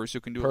Jabril Peppers, who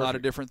can do a lot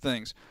of different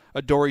things.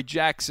 Adoree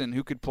Jackson,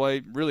 who could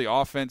play really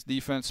offense,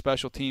 defense,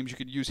 special teams. You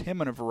could use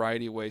him in a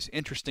variety of ways.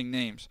 Interesting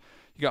names.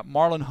 You got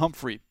Marlon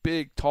Humphrey,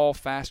 big, tall,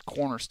 fast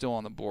corner still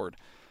on the board.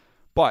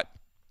 But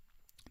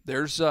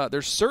there's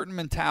certain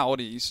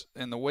mentalities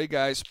in the way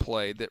guys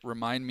play that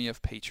remind me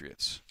of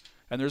Patriots.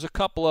 And there's a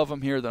couple of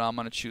them here that I'm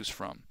going to choose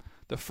from.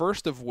 The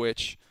first of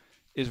which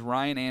is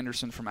Ryan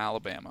Anderson from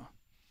Alabama,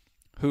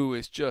 who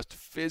is just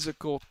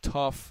physical,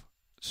 tough,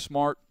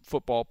 smart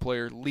football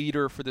player,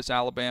 leader for this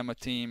Alabama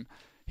team.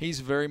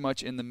 He's very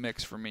much in the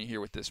mix for me here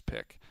with this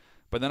pick.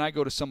 But then I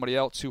go to somebody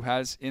else who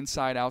has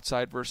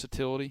inside-outside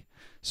versatility,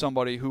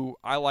 somebody who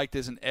I liked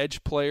as an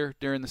edge player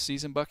during the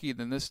season, Bucky.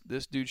 Then this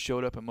dude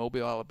showed up in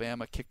Mobile,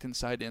 Alabama, kicked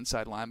inside to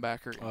inside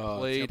linebacker, and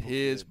played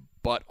his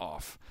butt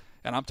off.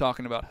 And I'm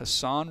talking about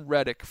Hassan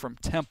Reddick from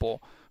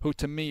Temple, who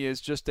to me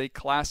is just a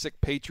classic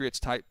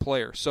Patriots-type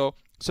player. So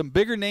some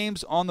bigger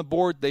names on the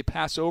board, they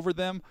pass over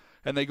them,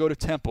 and they go to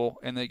Temple,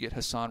 and they get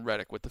Hassan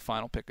Reddick with the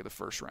final pick of the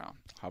first round.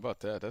 How about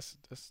that? That's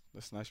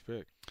a nice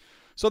pick.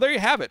 So there you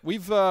have it.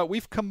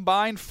 We've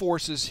combined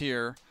forces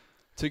here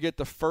to get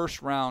the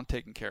first round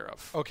taken care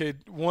of. Okay,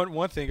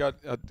 one thing,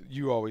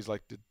 you always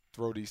like to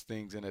throw these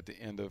things in at the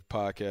end of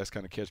podcasts,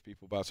 kind of catch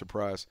people by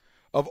surprise.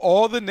 Of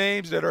all the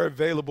names that are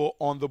available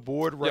on the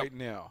board right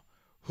now,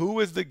 who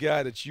is the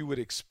guy that you would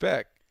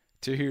expect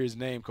to hear his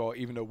name called,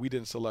 even though we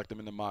didn't select him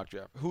in the mock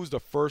draft? Who's the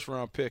first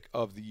round pick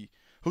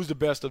who's the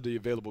best of the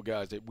available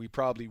guys that we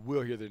probably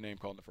will hear their name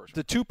called in the first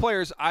round? The two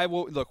players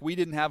we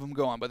didn't have them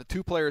go on, but the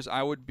two players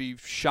I would be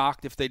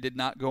shocked if they did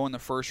not go in the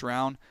first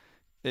round,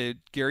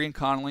 Gary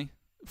Conley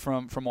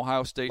from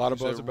Ohio State. A lot of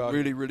buzz about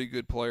really, really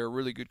good player,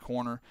 really good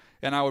corner.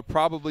 And I would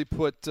probably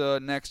put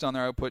next on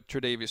there, I would put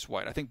Tre'Davious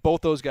White. I think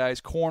both those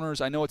guys,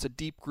 corners, I know it's a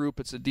deep group,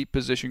 it's a deep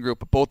position group,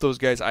 but both those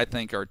guys I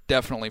think are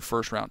definitely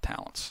first-round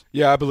talents.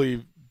 Yeah, I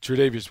believe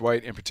Tre'Davious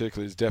White in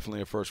particular is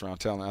definitely a first-round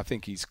talent. I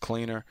think he's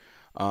cleaner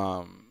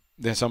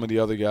than some of the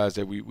other guys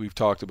that we've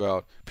talked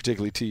about,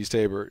 particularly Tease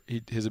Tabor.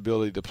 His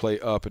ability to play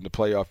up and to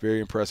play off,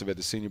 very impressive at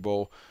the Senior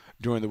Bowl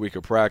during the week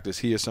of practice.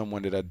 He is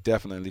someone that I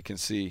definitely can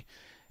see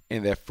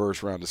in that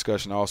first-round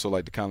discussion. I also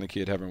like the Conley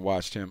kid, having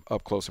watched him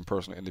up close and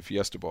personal in the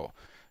Fiesta Bowl.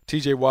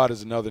 T.J. Watt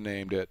is another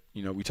name that,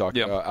 we talked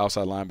about,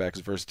 outside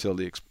linebackers,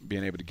 versatility,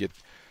 being able to get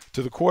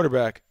to the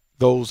quarterback.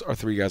 Those are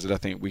three guys that I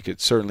think we could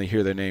certainly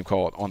hear their name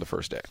called on the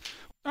first day.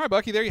 All right,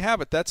 Bucky, there you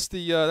have it. That's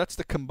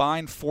the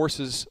combined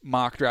forces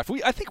mock draft.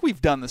 I think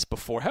we've done this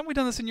before. Haven't we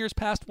done this in years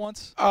past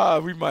once?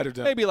 We might have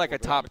done maybe like a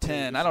top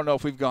 10. I don't know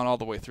if we've gone all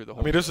the way through the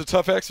whole. This is a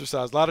tough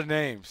exercise. A lot of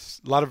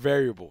names, a lot of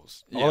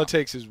variables. Yeah. All it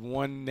takes is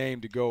one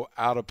name to go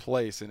out of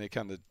place, and it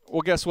kind of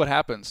guess what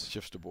happens?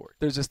 Shifts the board.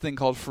 There's this thing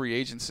called free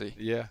agency.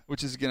 Yeah,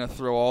 which is going to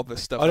throw all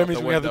this stuff. Oh, that out means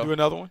the we window. have to do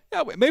another one.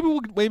 Yeah,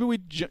 maybe we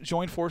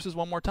join forces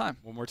one more time.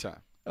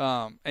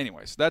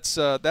 Anyways, that's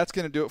going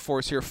to do it for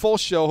us here. Full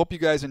show. Hope you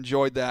guys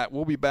enjoyed that.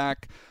 We'll be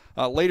back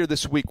later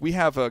this week. We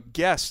have a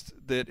guest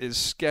that is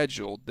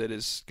scheduled that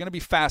is going to be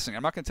fascinating.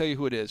 I'm not going to tell you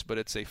who it is, but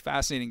it's a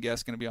fascinating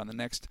guest going to be on the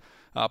next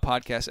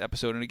podcast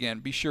episode. And again,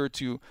 be sure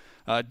to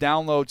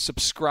download,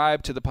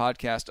 subscribe to the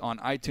podcast on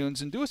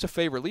iTunes, and do us a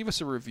favor, leave us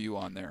a review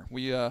on there.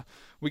 We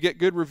get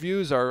good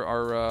reviews.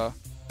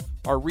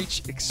 Our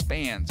reach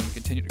expands, and we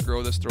continue to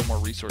grow this, throw more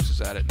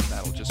resources at it, and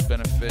that'll just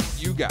benefit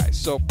you guys.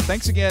 So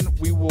thanks again.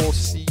 We will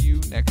see you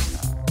next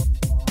time.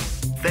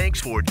 Thanks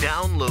for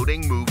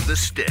downloading Move the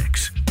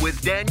Sticks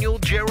with Daniel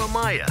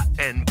Jeremiah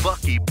and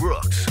Bucky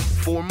Brooks.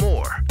 For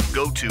more,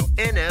 go to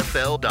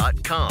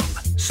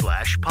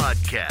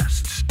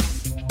nfl.com/podcasts.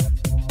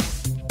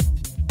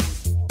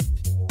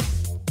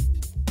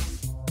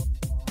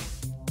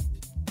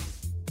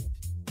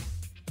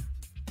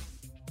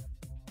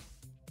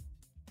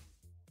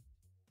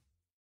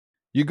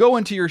 You go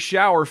into your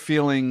shower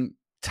feeling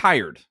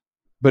tired,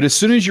 but as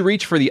soon as you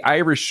reach for the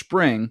Irish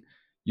Spring,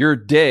 your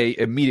day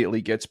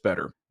immediately gets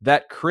better.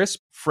 That crisp,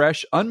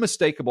 fresh,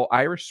 unmistakable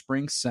Irish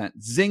Spring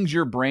scent zings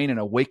your brain and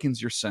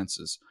awakens your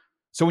senses.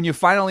 So when you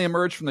finally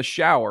emerge from the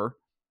shower,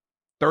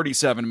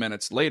 37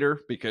 minutes later,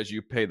 because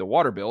you pay the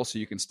water bill so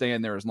you can stay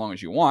in there as long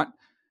as you want,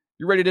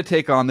 you're ready to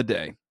take on the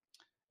day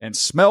and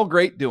smell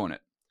great doing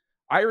it.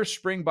 Irish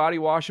Spring Body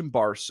Wash and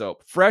Bar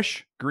Soap.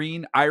 Fresh,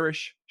 green,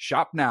 Irish.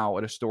 Shop now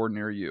at a store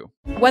near you.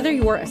 Whether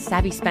you're a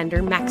savvy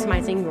spender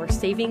maximizing your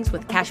savings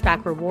with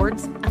cashback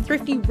rewards, a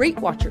thrifty rate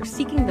watcher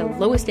seeking the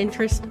lowest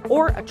interest,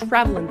 or a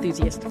travel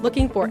enthusiast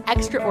looking for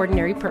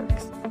extraordinary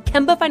perks,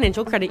 Kemba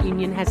Financial Credit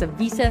Union has a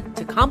visa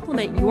to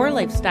complement your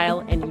lifestyle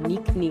and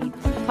unique needs.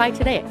 Apply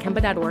today at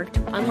Kemba.org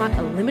to unlock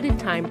a limited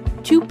time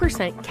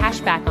 2%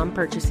 cash back on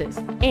purchases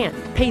and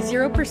pay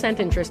 0%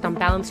 interest on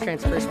balance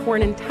transfers for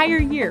an entire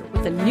year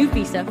with a new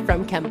visa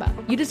from Kemba.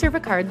 You deserve a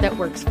card that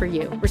works for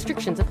you.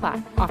 Restrictions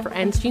apply. Offer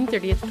ends June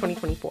 30th,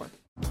 2024.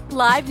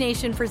 Live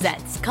Nation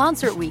presents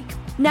Concert Week.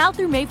 Now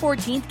through May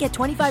 14th, get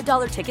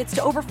 $25 tickets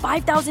to over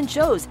 5,000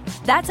 shows.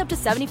 That's up to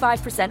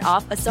 75%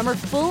 off a summer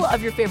full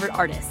of your favorite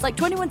artists like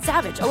 21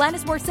 Savage,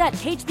 Alanis Morissette,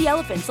 Cage the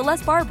Elephant,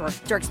 Celeste Barber,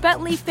 Dierks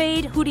Bentley,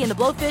 Fade, Hootie and the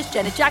Blowfish,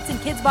 Janet Jackson,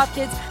 Kids Bop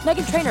Kids,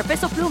 Meghan Trainor,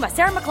 Peso Pluma,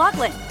 Sarah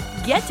McLachlan.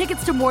 Get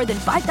tickets to more than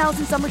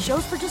 5,000 summer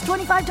shows for just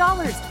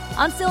 $25.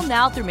 Until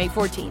now through May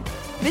 14th.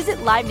 Visit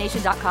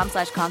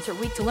LiveNation.com/Concert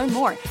Week to learn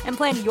more and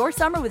plan your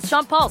summer with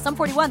Sean Paul, Sum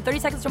 41, 30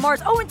 Seconds to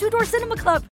Mars, and Two Door Cinema Club.